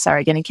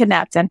 Sarah getting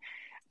kidnapped. And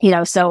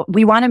so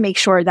we want to make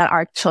sure that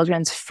our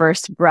children's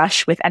first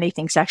brush with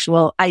anything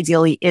sexual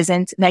ideally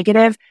isn't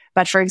negative.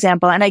 But for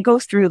example, and I go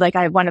through,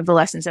 one of the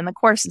lessons in the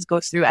courses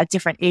goes through at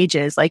different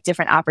ages,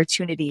 different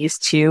opportunities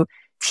to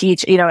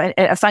teach,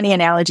 a funny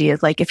analogy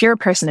is if you're a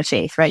person of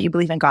faith, right? You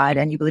believe in God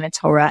and you believe in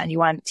Torah and you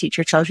want to teach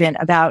your children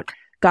about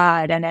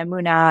God and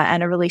Emunah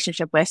and a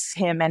relationship with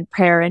Him and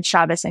prayer and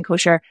Shabbos and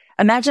kosher.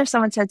 Imagine if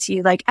someone said to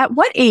you, at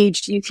what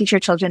age do you teach your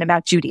children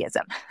about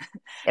Judaism?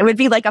 It would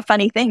be a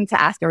funny thing to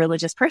ask a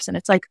religious person.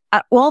 It's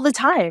all the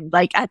time,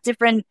 at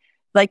different,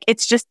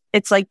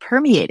 it's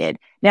permeated.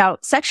 Now,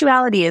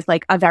 sexuality is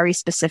a very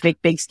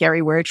specific, big,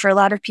 scary word for a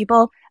lot of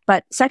people,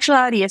 but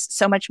sexuality is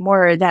so much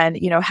more than,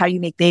 how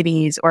you make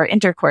babies or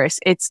intercourse.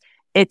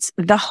 It's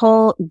the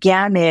whole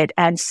gamut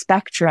and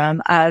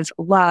spectrum of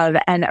love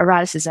and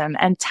eroticism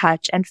and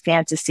touch and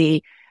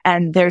fantasy.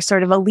 And there's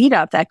sort of a lead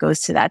up that goes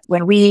to that.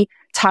 When we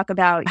talk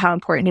about how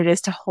important it is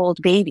to hold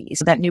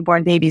babies, that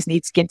newborn babies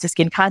need skin to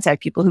skin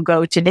contact, people who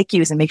go to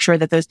NICUs and make sure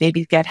that those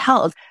babies get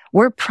held,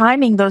 we're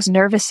priming those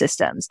nervous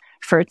systems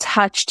for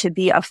touch to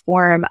be a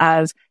form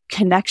of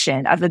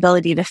connection, of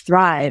ability to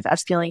thrive, of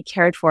feeling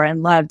cared for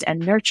and loved and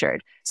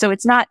nurtured. So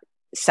it's not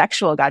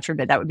sexual, God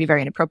forbid, that would be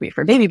very inappropriate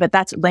for a baby, but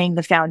that's laying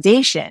the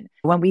foundation.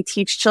 When we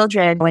teach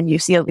children, when you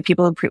see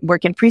people who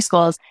work in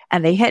preschools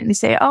and they hit and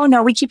say, "Oh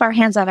no, we keep our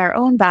hands on our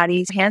own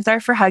bodies. Hands are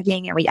for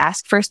hugging and we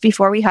ask first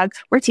before we hug,"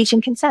 we're teaching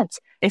consent.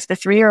 If the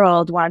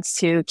 3-year-old wants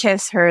to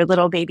kiss her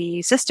little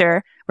baby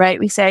sister, right,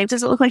 we say,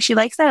 "Does it look like she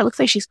likes that? It looks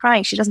like she's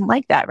crying. She doesn't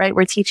like that," right?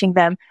 We're teaching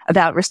them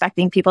about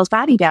respecting people's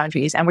body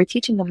boundaries, and we're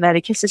teaching them that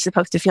a kiss is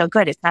supposed to feel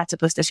good. It's not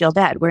supposed to feel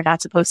bad. We're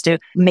not supposed to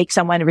make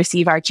someone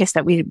receive our kiss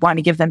that we want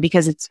to give them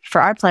because it's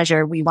for our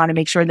pleasure. We want to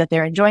make sure that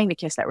they're enjoying the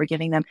kiss that we're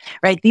giving them,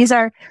 right?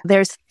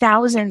 There's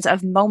thousands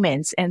of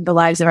moments in the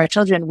lives of our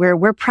children where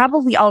we're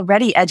probably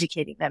already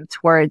educating them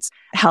towards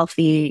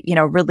healthy,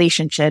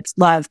 relationships,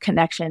 love,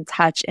 connection,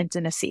 touch,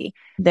 intimacy.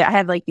 I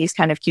have these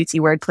kind of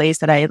cutesy word plays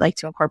that I like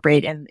to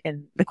incorporate in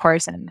the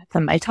course and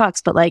some of my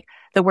talks. But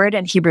the word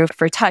in Hebrew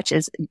for touch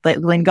is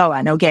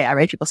lingoa, nogea,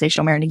 right? People say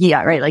shomer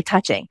negia, right?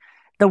 Touching.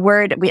 The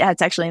word,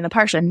 it's actually in the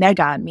Parsha,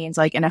 nega means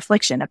an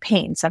affliction, a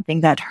pain,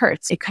 something that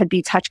hurts. It could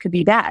be touch, could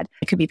be bad.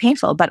 It could be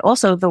painful, but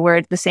also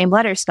the same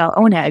letters spell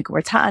oneg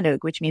or ta'anug,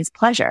 which means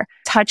pleasure.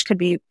 Touch could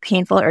be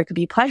painful or it could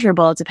be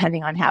pleasurable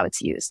depending on how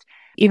it's used.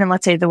 Even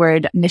let's say the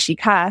word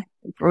nishika,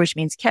 which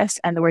means kiss,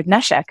 and the word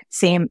neshek,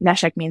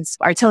 neshek means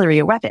artillery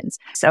or weapons.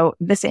 So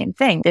the same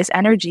thing, this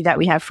energy that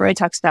we have, Freud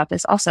talks about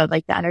this also,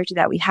 the energy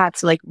that we have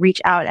to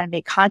reach out and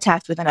make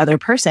contact with another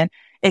person.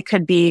 It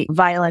could be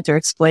violent or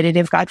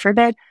exploitative, God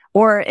forbid,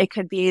 or it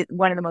could be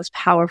one of the most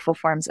powerful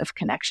forms of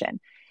connection.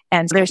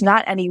 And there's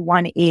not any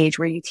one age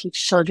where you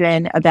teach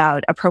children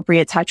about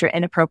appropriate touch or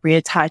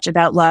inappropriate touch,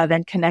 about love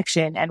and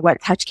connection and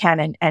what touch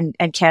can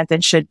and can't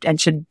and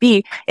should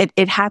be.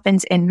 It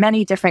happens in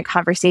many different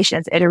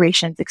conversations,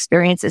 iterations,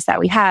 experiences that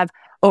we have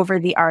over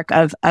the arc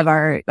of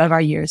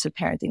our years of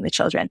parenting the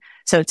children.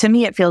 So to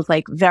me, it feels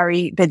like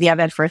very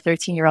b'diavad for a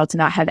 13-year-old to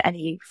not have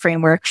any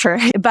framework for,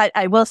 but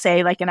I will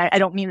say, like, and I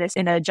don't mean this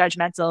in a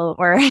judgmental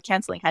or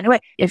canceling kind of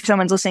way. If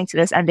someone's listening to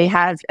this and they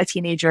have a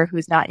teenager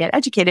who's not yet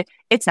educated,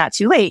 it's not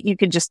too late. You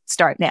can just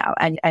start now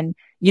and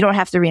you don't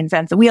have to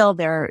reinvent the wheel.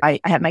 I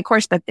have my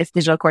course, but if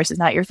digital course is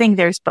not your thing,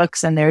 there's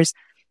books and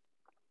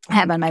I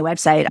have on my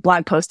website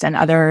blog posts and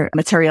other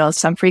materials,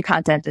 some free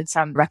content and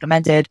some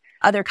recommended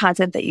other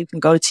content that you can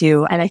go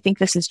to. And I think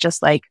this is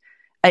just like,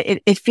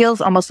 it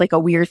feels almost like a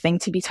weird thing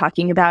to be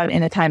talking about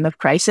in a time of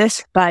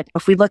crisis. But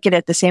if we look at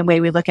it the same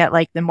way we look at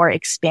like the more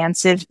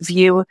expansive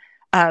view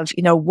of,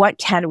 what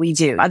can we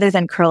do other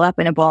than curl up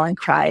in a ball and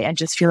cry and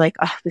just feel like,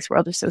 oh, this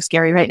world is so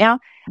scary right now.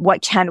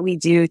 What can we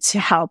do to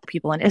help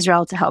people in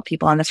Israel, to help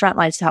people on the front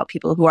lines, to help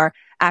people who are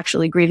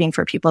actually grieving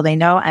for people they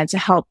know, and to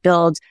help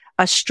build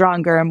a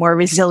stronger, more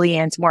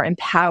resilient, more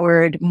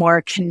empowered,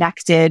 more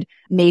connected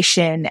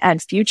nation and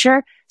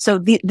future. So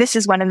this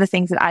is one of the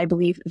things that I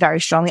believe very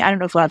strongly. I don't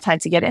know if we'll have time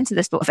to get into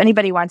this, but if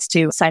anybody wants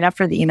to sign up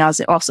for the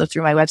emails, also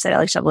through my website,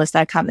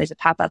 elisheva.com, there's a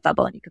pop-up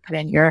bubble and you can put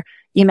in your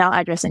email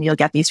address and you'll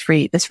get this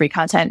free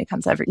content. It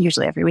comes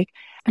usually every week.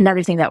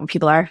 Another thing that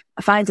people are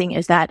finding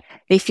is that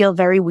they feel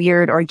very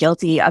weird or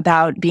guilty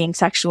about being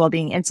sexual,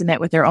 being intimate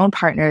with their own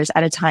partners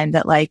at a time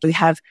that like we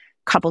have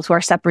couples who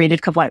are separated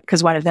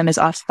because one of them is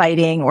off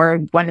fighting or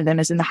one of them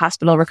is in the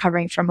hospital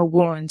recovering from a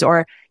wound,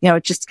 or,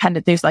 just kind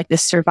of, there's like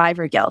this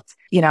survivor guilt,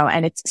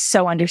 and it's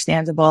so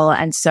understandable.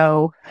 And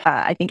so,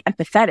 I think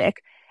empathetic.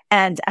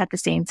 And at the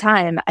same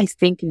time, I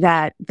think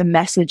that the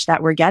message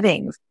that we're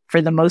getting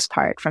for the most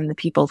part from the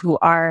people who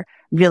are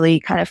really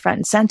kind of front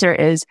and center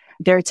is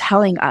they're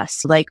telling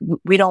us like,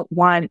 we don't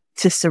want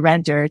to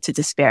surrender to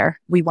despair.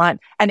 We want,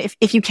 and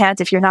if you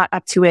can't, if you're not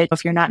up to it,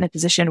 if you're not in a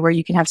position where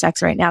you can have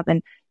sex right now,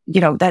 then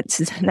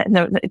that's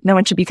no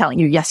one should be telling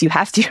you, yes, you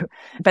have to.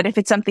 But if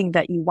it's something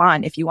that you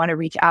want, if you want to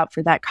reach out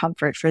for that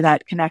comfort, for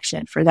that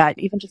connection, for that,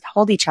 even just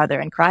hold each other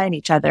and cry on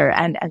each other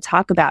and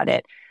talk about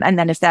it. And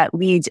then if that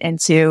leads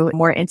into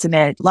more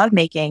intimate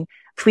lovemaking,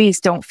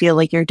 please don't feel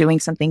like you're doing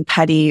something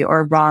petty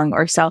or wrong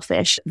or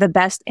selfish. The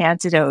best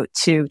antidote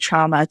to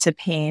trauma, to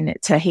pain,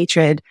 to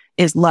hatred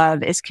is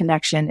love, is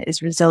connection,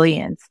 is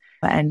resilience.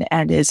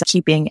 And is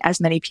keeping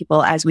as many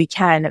people as we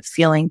can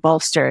feeling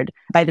bolstered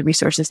by the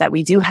resources that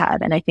we do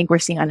have. And I think we're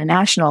seeing on a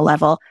national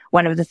level,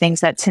 one of the things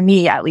that to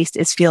me at least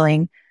is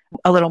feeling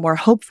a little more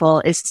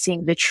hopeful is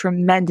seeing the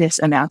tremendous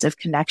amount of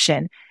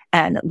connection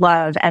and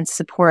love and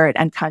support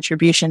and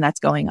contribution that's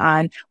going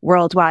on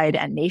worldwide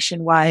and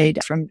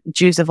nationwide from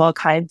Jews of all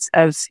kinds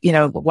of,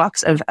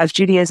 walks of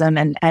Judaism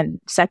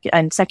and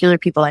secular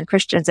people and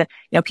Christians and,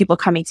 people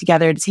coming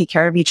together to take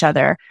care of each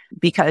other,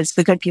 because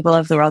the good people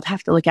of the world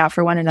have to look out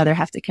for one another,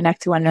 have to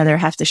connect to one another,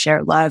 have to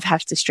share love,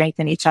 have to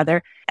strengthen each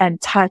other,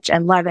 and touch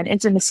and love and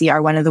intimacy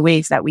are one of the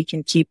ways that we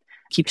can keep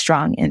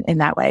strong in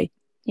that way.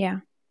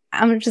 Yeah.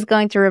 I'm just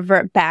going to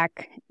revert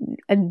back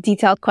a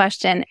detailed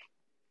question.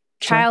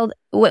 Child,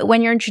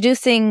 when you're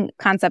introducing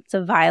concepts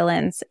of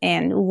violence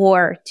and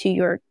war to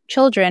your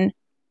children,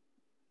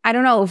 I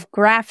don't know if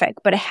graphic,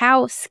 but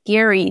how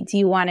scary do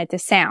you want it to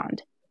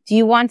sound? Do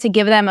you want to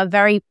give them a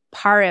very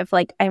part of,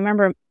 like, I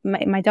remember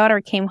my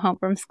daughter came home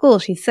from school,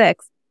 she's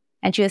 6,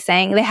 and she was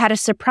saying they had a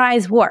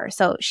surprise war.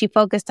 So she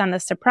focused on the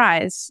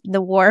surprise.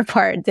 The war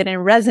part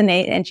didn't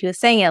resonate. And she was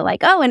saying it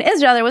like, oh, in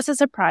Israel, there was a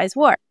surprise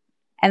war.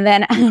 And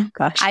then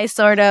I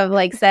sort of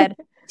like said,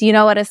 do you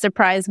know what a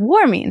surprise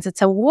war means?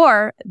 It's a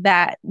war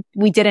that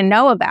we didn't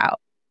know about.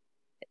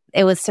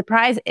 It was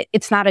surprise.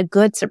 It's not a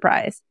good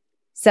surprise.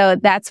 So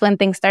that's when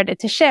things started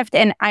to shift.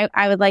 And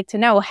I would like to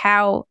know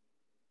how,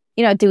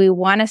 do we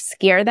want to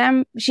scare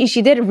them?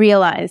 She did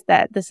realize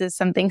that this is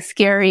something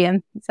scary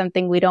and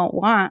something we don't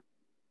want.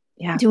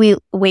 Yeah. Do we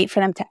wait for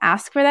them to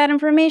ask for that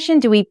information?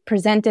 Do we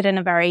present it in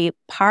a very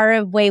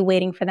par way,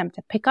 waiting for them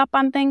to pick up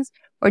on things?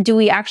 Or do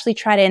we actually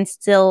try to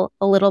instill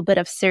a little bit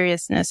of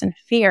seriousness and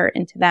fear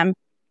into them,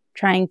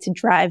 trying to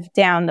drive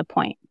down the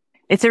point?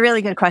 It's a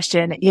really good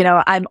question.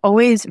 I'm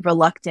always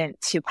reluctant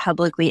to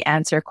publicly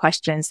answer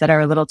questions that are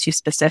a little too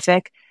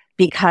specific,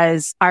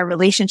 because our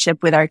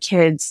relationship with our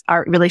kids,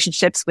 our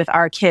relationships with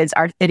our kids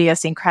are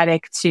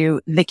idiosyncratic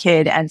to the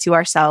kid and to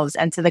ourselves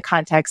and to the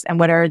context and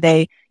what are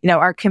they,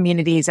 our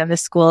communities and the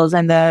schools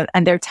and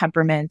their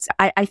temperaments.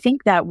 I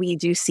think that we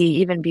do see,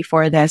 even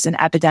before this, an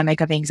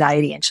epidemic of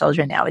anxiety in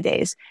children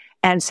nowadays.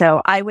 And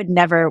so I would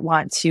never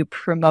want to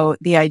promote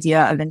the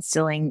idea of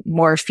instilling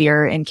more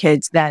fear in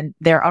kids than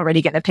they're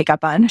already going to pick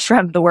up on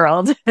from the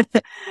world.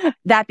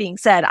 That being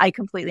said, I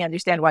completely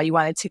understand why you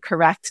wanted to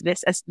correct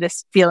this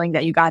feeling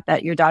that you got,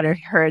 that your daughter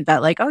heard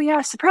that, like, oh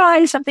yeah,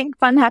 surprise, something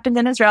fun happened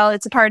in Israel.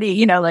 It's a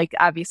party,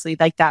 obviously,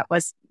 like that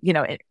was,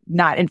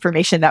 not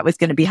information that was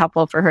going to be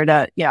helpful for her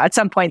to, at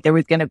some point it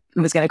was going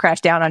to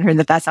crash down on her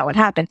that's not what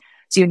happened.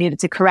 So you needed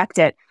to correct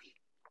it.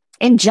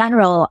 In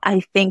general,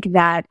 I think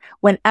that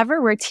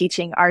whenever we're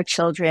teaching our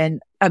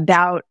children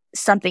about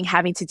something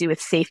having to do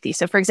with safety.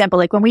 So for example,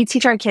 like when we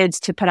teach our kids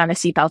to put on a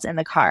seatbelt in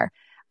the car,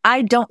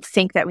 I don't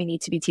think that we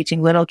need to be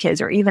teaching little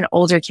kids or even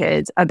older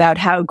kids about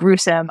how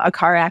gruesome a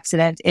car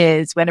accident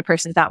is when a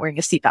person's not wearing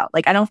a seatbelt.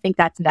 Like, I don't think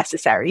that's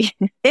necessary.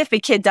 If a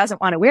kid doesn't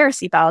want to wear a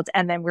seatbelt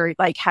and then we're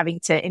like having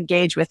to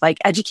engage with like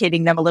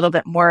educating them a little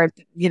bit more,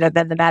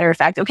 than the matter of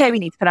fact, okay, we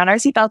need to put on our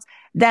seatbelts,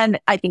 then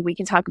I think we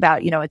can talk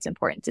about, it's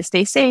important to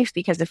stay safe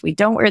because if we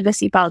don't wear the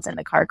seatbelts and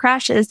the car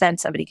crashes, then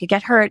somebody could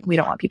get hurt. We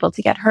don't want people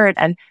to get hurt.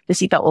 And the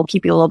seatbelt will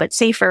keep you a little bit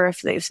safer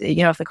if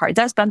the car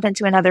does bump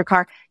into another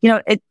car.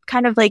 It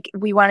kind of like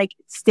we want to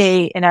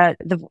stay in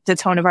the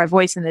tone of our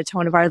voice and the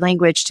tone of our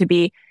language to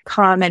be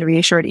calm and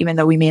reassured, even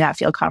though we may not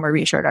feel calm or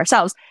reassured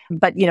ourselves.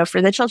 But,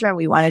 for the children,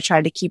 we want to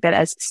try to keep it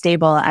as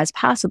stable as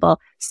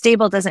possible.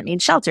 Stable doesn't mean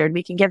sheltered.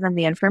 We can give them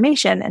the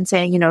information and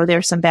saying,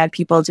 there's some bad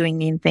people doing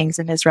mean things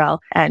in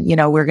Israel. And,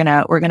 we're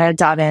going to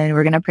dive in.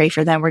 We're going to pray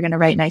for them. We're going to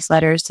write nice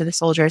letters to the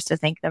soldiers to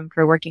thank them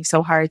for working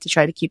so hard to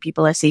try to keep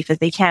people as safe as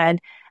they can.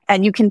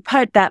 And you can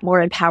put that more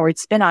empowered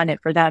spin on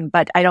it for them.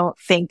 But I don't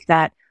think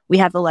that we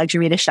have the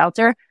luxury to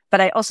shelter. But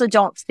I also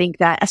don't think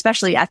that,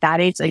 especially at that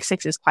age, like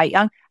 6 is quite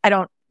young,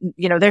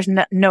 there's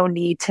no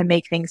need to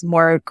make things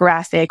more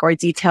graphic or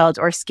detailed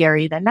or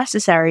scary than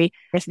necessary.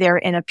 If they're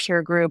in a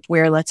peer group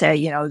where, let's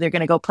say, they're going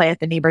to go play at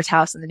the neighbor's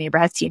house and the neighbor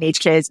has teenage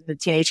kids and the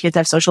teenage kids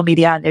have social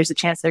media and there's a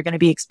chance they're going to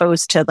be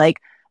exposed to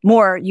like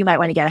more, you might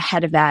want to get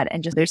ahead of that.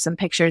 And just there's some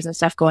pictures and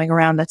stuff going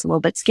around that's a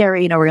little bit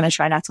scary. We're going to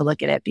try not to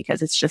look at it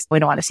because it's just, we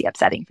don't want to see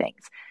upsetting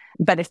things.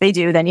 But if they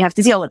do, then you have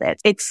to deal with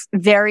it. It's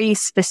very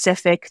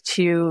specific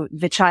to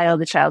the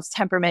child's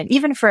temperament.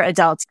 Even for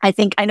adults,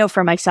 I know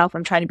for myself,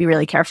 I'm trying to be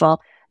really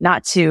careful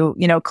not to,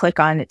 click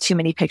on too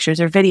many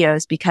pictures or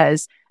videos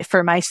because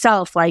for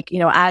myself,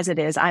 as it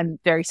is, I'm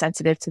very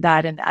sensitive to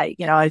that. And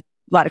a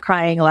lot of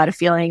crying, a lot of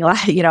feeling,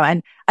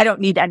 and I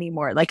don't need any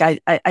more. Like I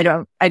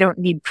don't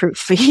need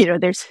proof.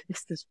 There's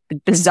this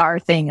bizarre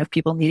thing of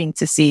people needing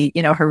to see,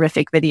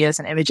 horrific videos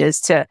and images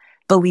to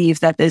believe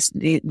that these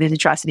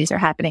atrocities are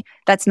happening.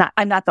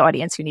 I'm not the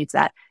audience who needs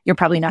that. You're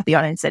probably not the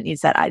audience that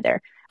needs that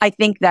either. I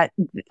think that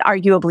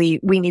arguably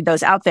we need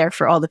those out there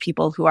for all the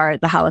people who are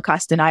the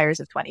Holocaust deniers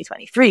of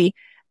 2023.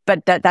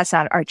 But that's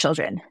not our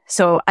children.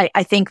 So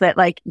I think that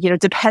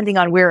depending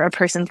on where a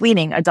person's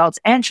leaning, adults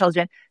and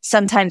children,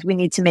 sometimes we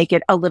need to make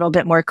it a little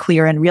bit more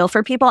clear and real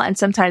for people. And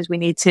sometimes we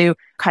need to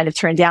kind of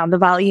turn down the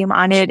volume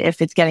on it if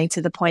it's getting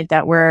to the point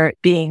that we're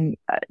being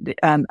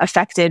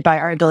affected by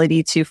our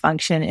ability to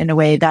function in a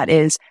way that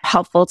is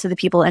helpful to the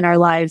people in our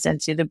lives and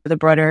to the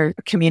broader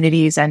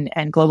communities and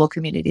global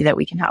community that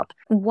we can help.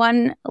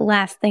 One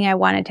last thing I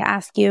wanted to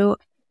ask you,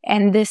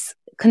 and this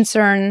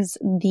concerns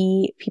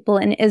the people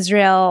in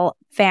Israel,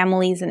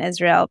 families in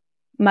Israel,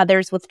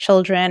 mothers with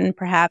children,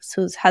 perhaps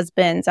whose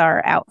husbands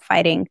are out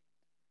fighting.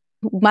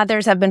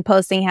 Mothers have been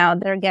posting how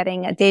they're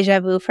getting a deja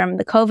vu from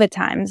the COVID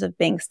times of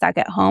being stuck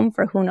at home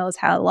for who knows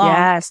how long.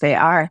 Yes, they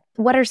are.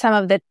 What are some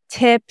of the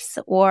tips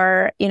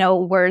or,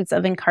 words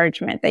of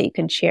encouragement that you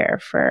can share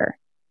for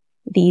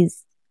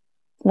these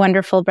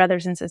wonderful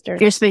brothers and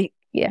sisters?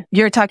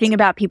 You're talking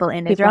about people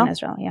in Israel? People in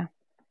Israel, yeah.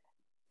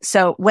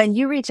 So when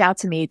you reached out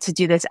to me to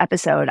do this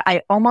episode,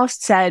 I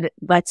almost said,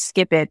 let's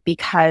skip it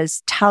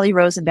because Tali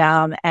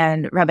Rosenbaum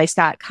and Rabbi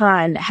Scott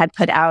Kahn had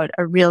put out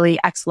a really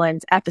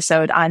excellent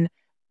episode on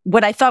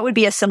what I thought would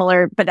be a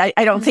similar, but I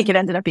don't think it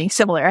ended up being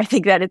similar. I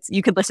think that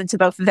you could listen to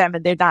both of them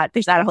and there's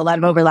not a whole lot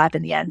of overlap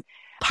in the end.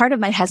 Part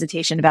of my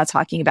hesitation about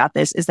talking about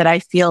this is that I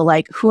feel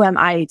like, who am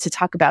I to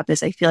talk about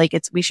this? I feel like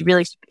we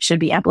should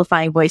be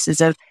amplifying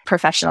voices of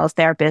professionals,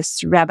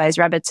 therapists, rabbis,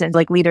 rebbetzins,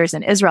 like leaders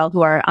in Israel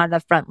who are on the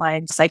front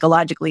lines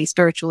psychologically,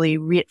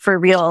 spiritually, for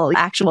real,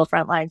 actual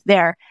front lines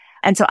there.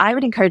 And so I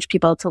would encourage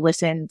people to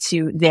listen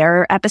to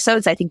their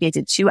episodes. I think they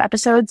did 2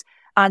 episodes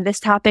on this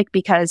topic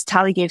because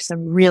Tali gave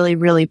some really,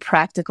 really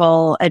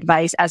practical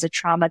advice as a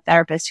trauma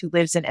therapist who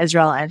lives in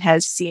Israel and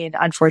has seen,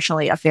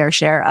 unfortunately, a fair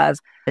share of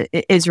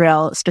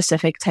Israel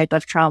specific type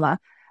of trauma.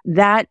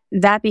 That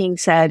being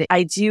said,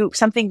 I do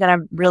something that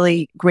I'm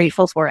really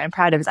grateful for and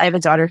proud of is I have a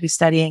daughter who's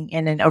studying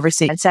in an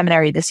overseas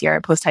seminary this year,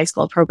 a post-high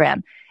school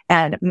program.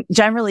 And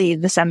generally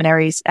the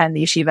seminaries and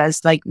the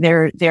yeshivas, like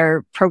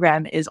their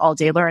program is all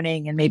day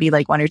learning and maybe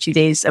like 1 or 2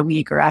 days a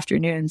week or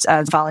afternoons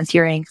of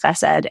volunteering,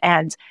 chesed.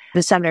 And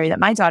the seminary that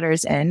my daughter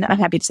is in, I'm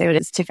happy to say what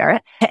it is, Tiferet.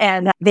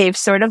 And they've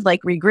sort of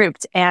like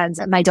regrouped. And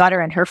my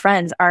daughter and her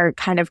friends are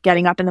kind of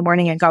getting up in the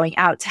morning and going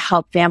out to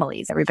help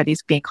families.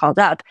 Everybody's being called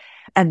up.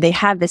 And they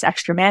have this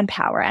extra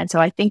manpower. And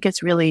so I think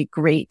it's really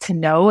great to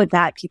know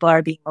that people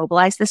are being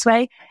mobilized this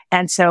way.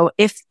 And so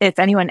if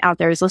anyone out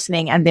there is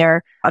listening and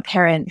they're a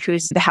parent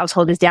the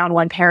household is down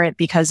one parent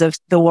because of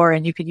the war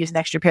and you could use an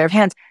extra pair of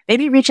hands,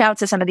 maybe reach out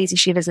to some of these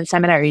yeshivas and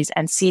seminaries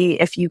and see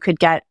if you could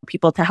get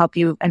people to help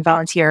you and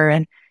volunteer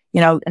and,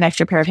 an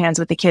extra pair of hands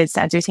with the kids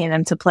to entertain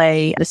them, to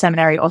play. The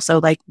seminary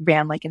also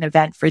ran an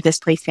event for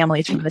displaced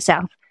families from the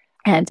South.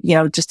 And,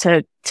 just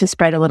to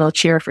spread a little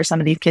cheer for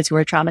some of these kids who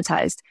are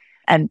traumatized.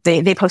 And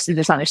they posted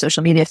this on their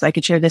social media so I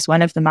could share this.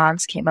 One of the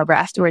moms came over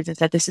afterwards and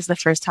said, this is the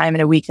first time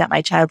in a week that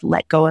my child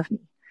let go of me,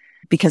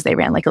 because they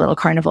ran like a little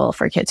carnival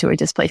for kids who were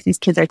displaced. These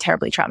kids are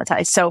terribly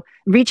traumatized. So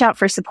reach out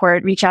for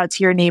support, reach out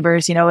to your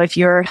neighbors. If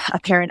you're a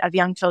parent of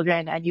young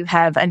children and you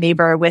have a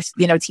neighbor with,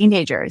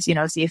 teenagers,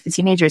 see if the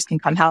teenagers can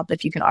come help,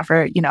 if you can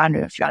offer, I don't know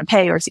if you want to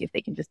pay or see if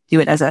they can just do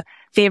it as a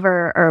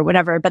favor or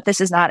whatever. But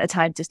this is not a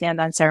time to stand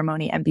on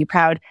ceremony and be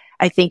proud.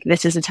 I think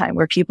this is a time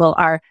where people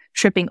are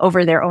tripping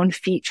over their own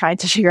feet, trying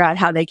to figure out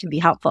how they can be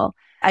helpful.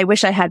 I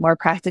wish I had more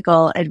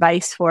practical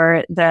advice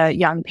for the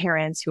young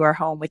parents who are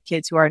home with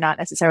kids who are not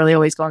necessarily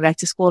always going back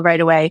to school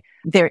right away.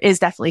 There is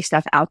definitely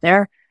stuff out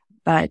there.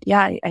 But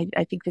yeah,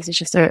 I think this is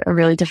just a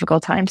really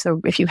difficult time.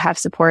 So if you have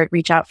support,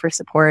 reach out for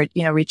support,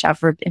 reach out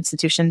for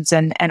institutions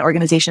and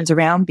organizations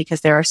around,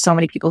 because there are so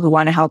many people who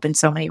want to help in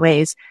so many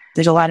ways.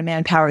 There's a lot of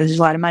manpower. There's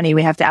a lot of money.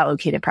 We have to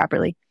allocate it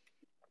properly.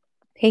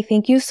 Hey,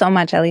 thank you so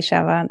much,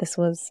 Elisheva. This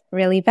was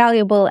really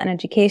valuable and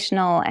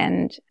educational,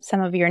 and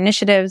some of your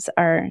initiatives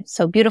are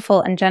so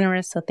beautiful and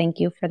generous. So thank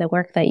you for the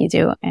work that you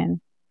do. And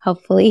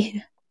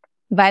hopefully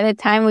by the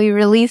time we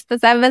release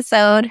this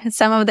episode,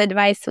 some of the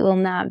advice will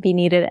not be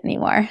needed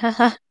anymore.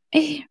 That's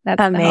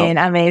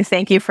Amen.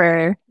 Thank you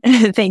for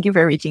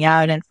reaching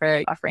out and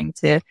for offering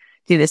to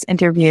do this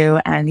interview.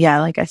 And yeah,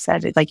 like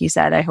you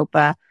said, I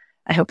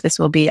hope this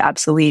will be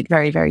obsolete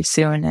very, very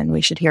soon, and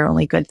we should hear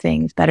only good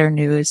things, better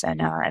news,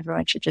 and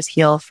everyone should just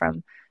heal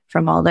from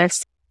all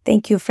this.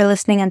 Thank you for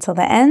listening until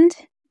the end.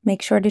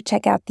 Make sure to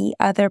check out the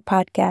other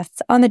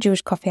podcasts on the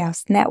Jewish Coffee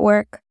House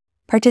Network.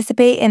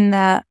 Participate in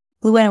the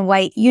Blue and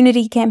White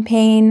Unity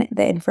campaign.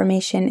 The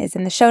information is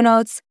in the show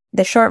notes.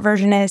 The short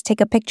version is take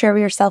a picture of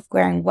yourself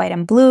wearing white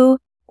and blue,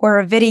 or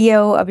a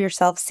video of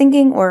yourself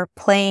singing or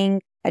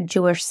playing a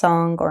Jewish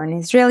song or an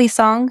Israeli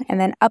song, and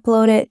then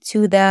upload it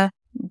to the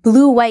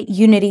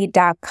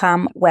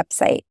bluewhiteunity.com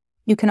website.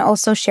 You can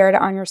also share it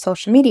on your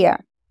social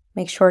media.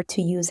 Make sure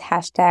to use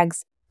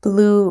hashtags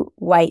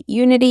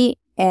BlueWhiteUnity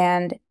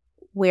and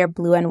wear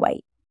blue and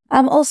white.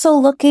 I'm also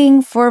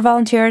looking for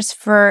volunteers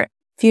for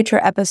future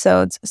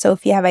episodes. So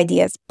if you have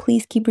ideas,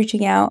 please keep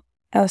reaching out.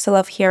 I also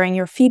love hearing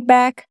your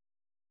feedback.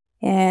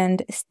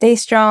 And stay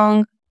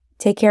strong,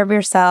 take care of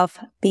yourself,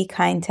 be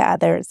kind to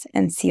others,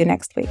 and see you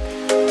next week.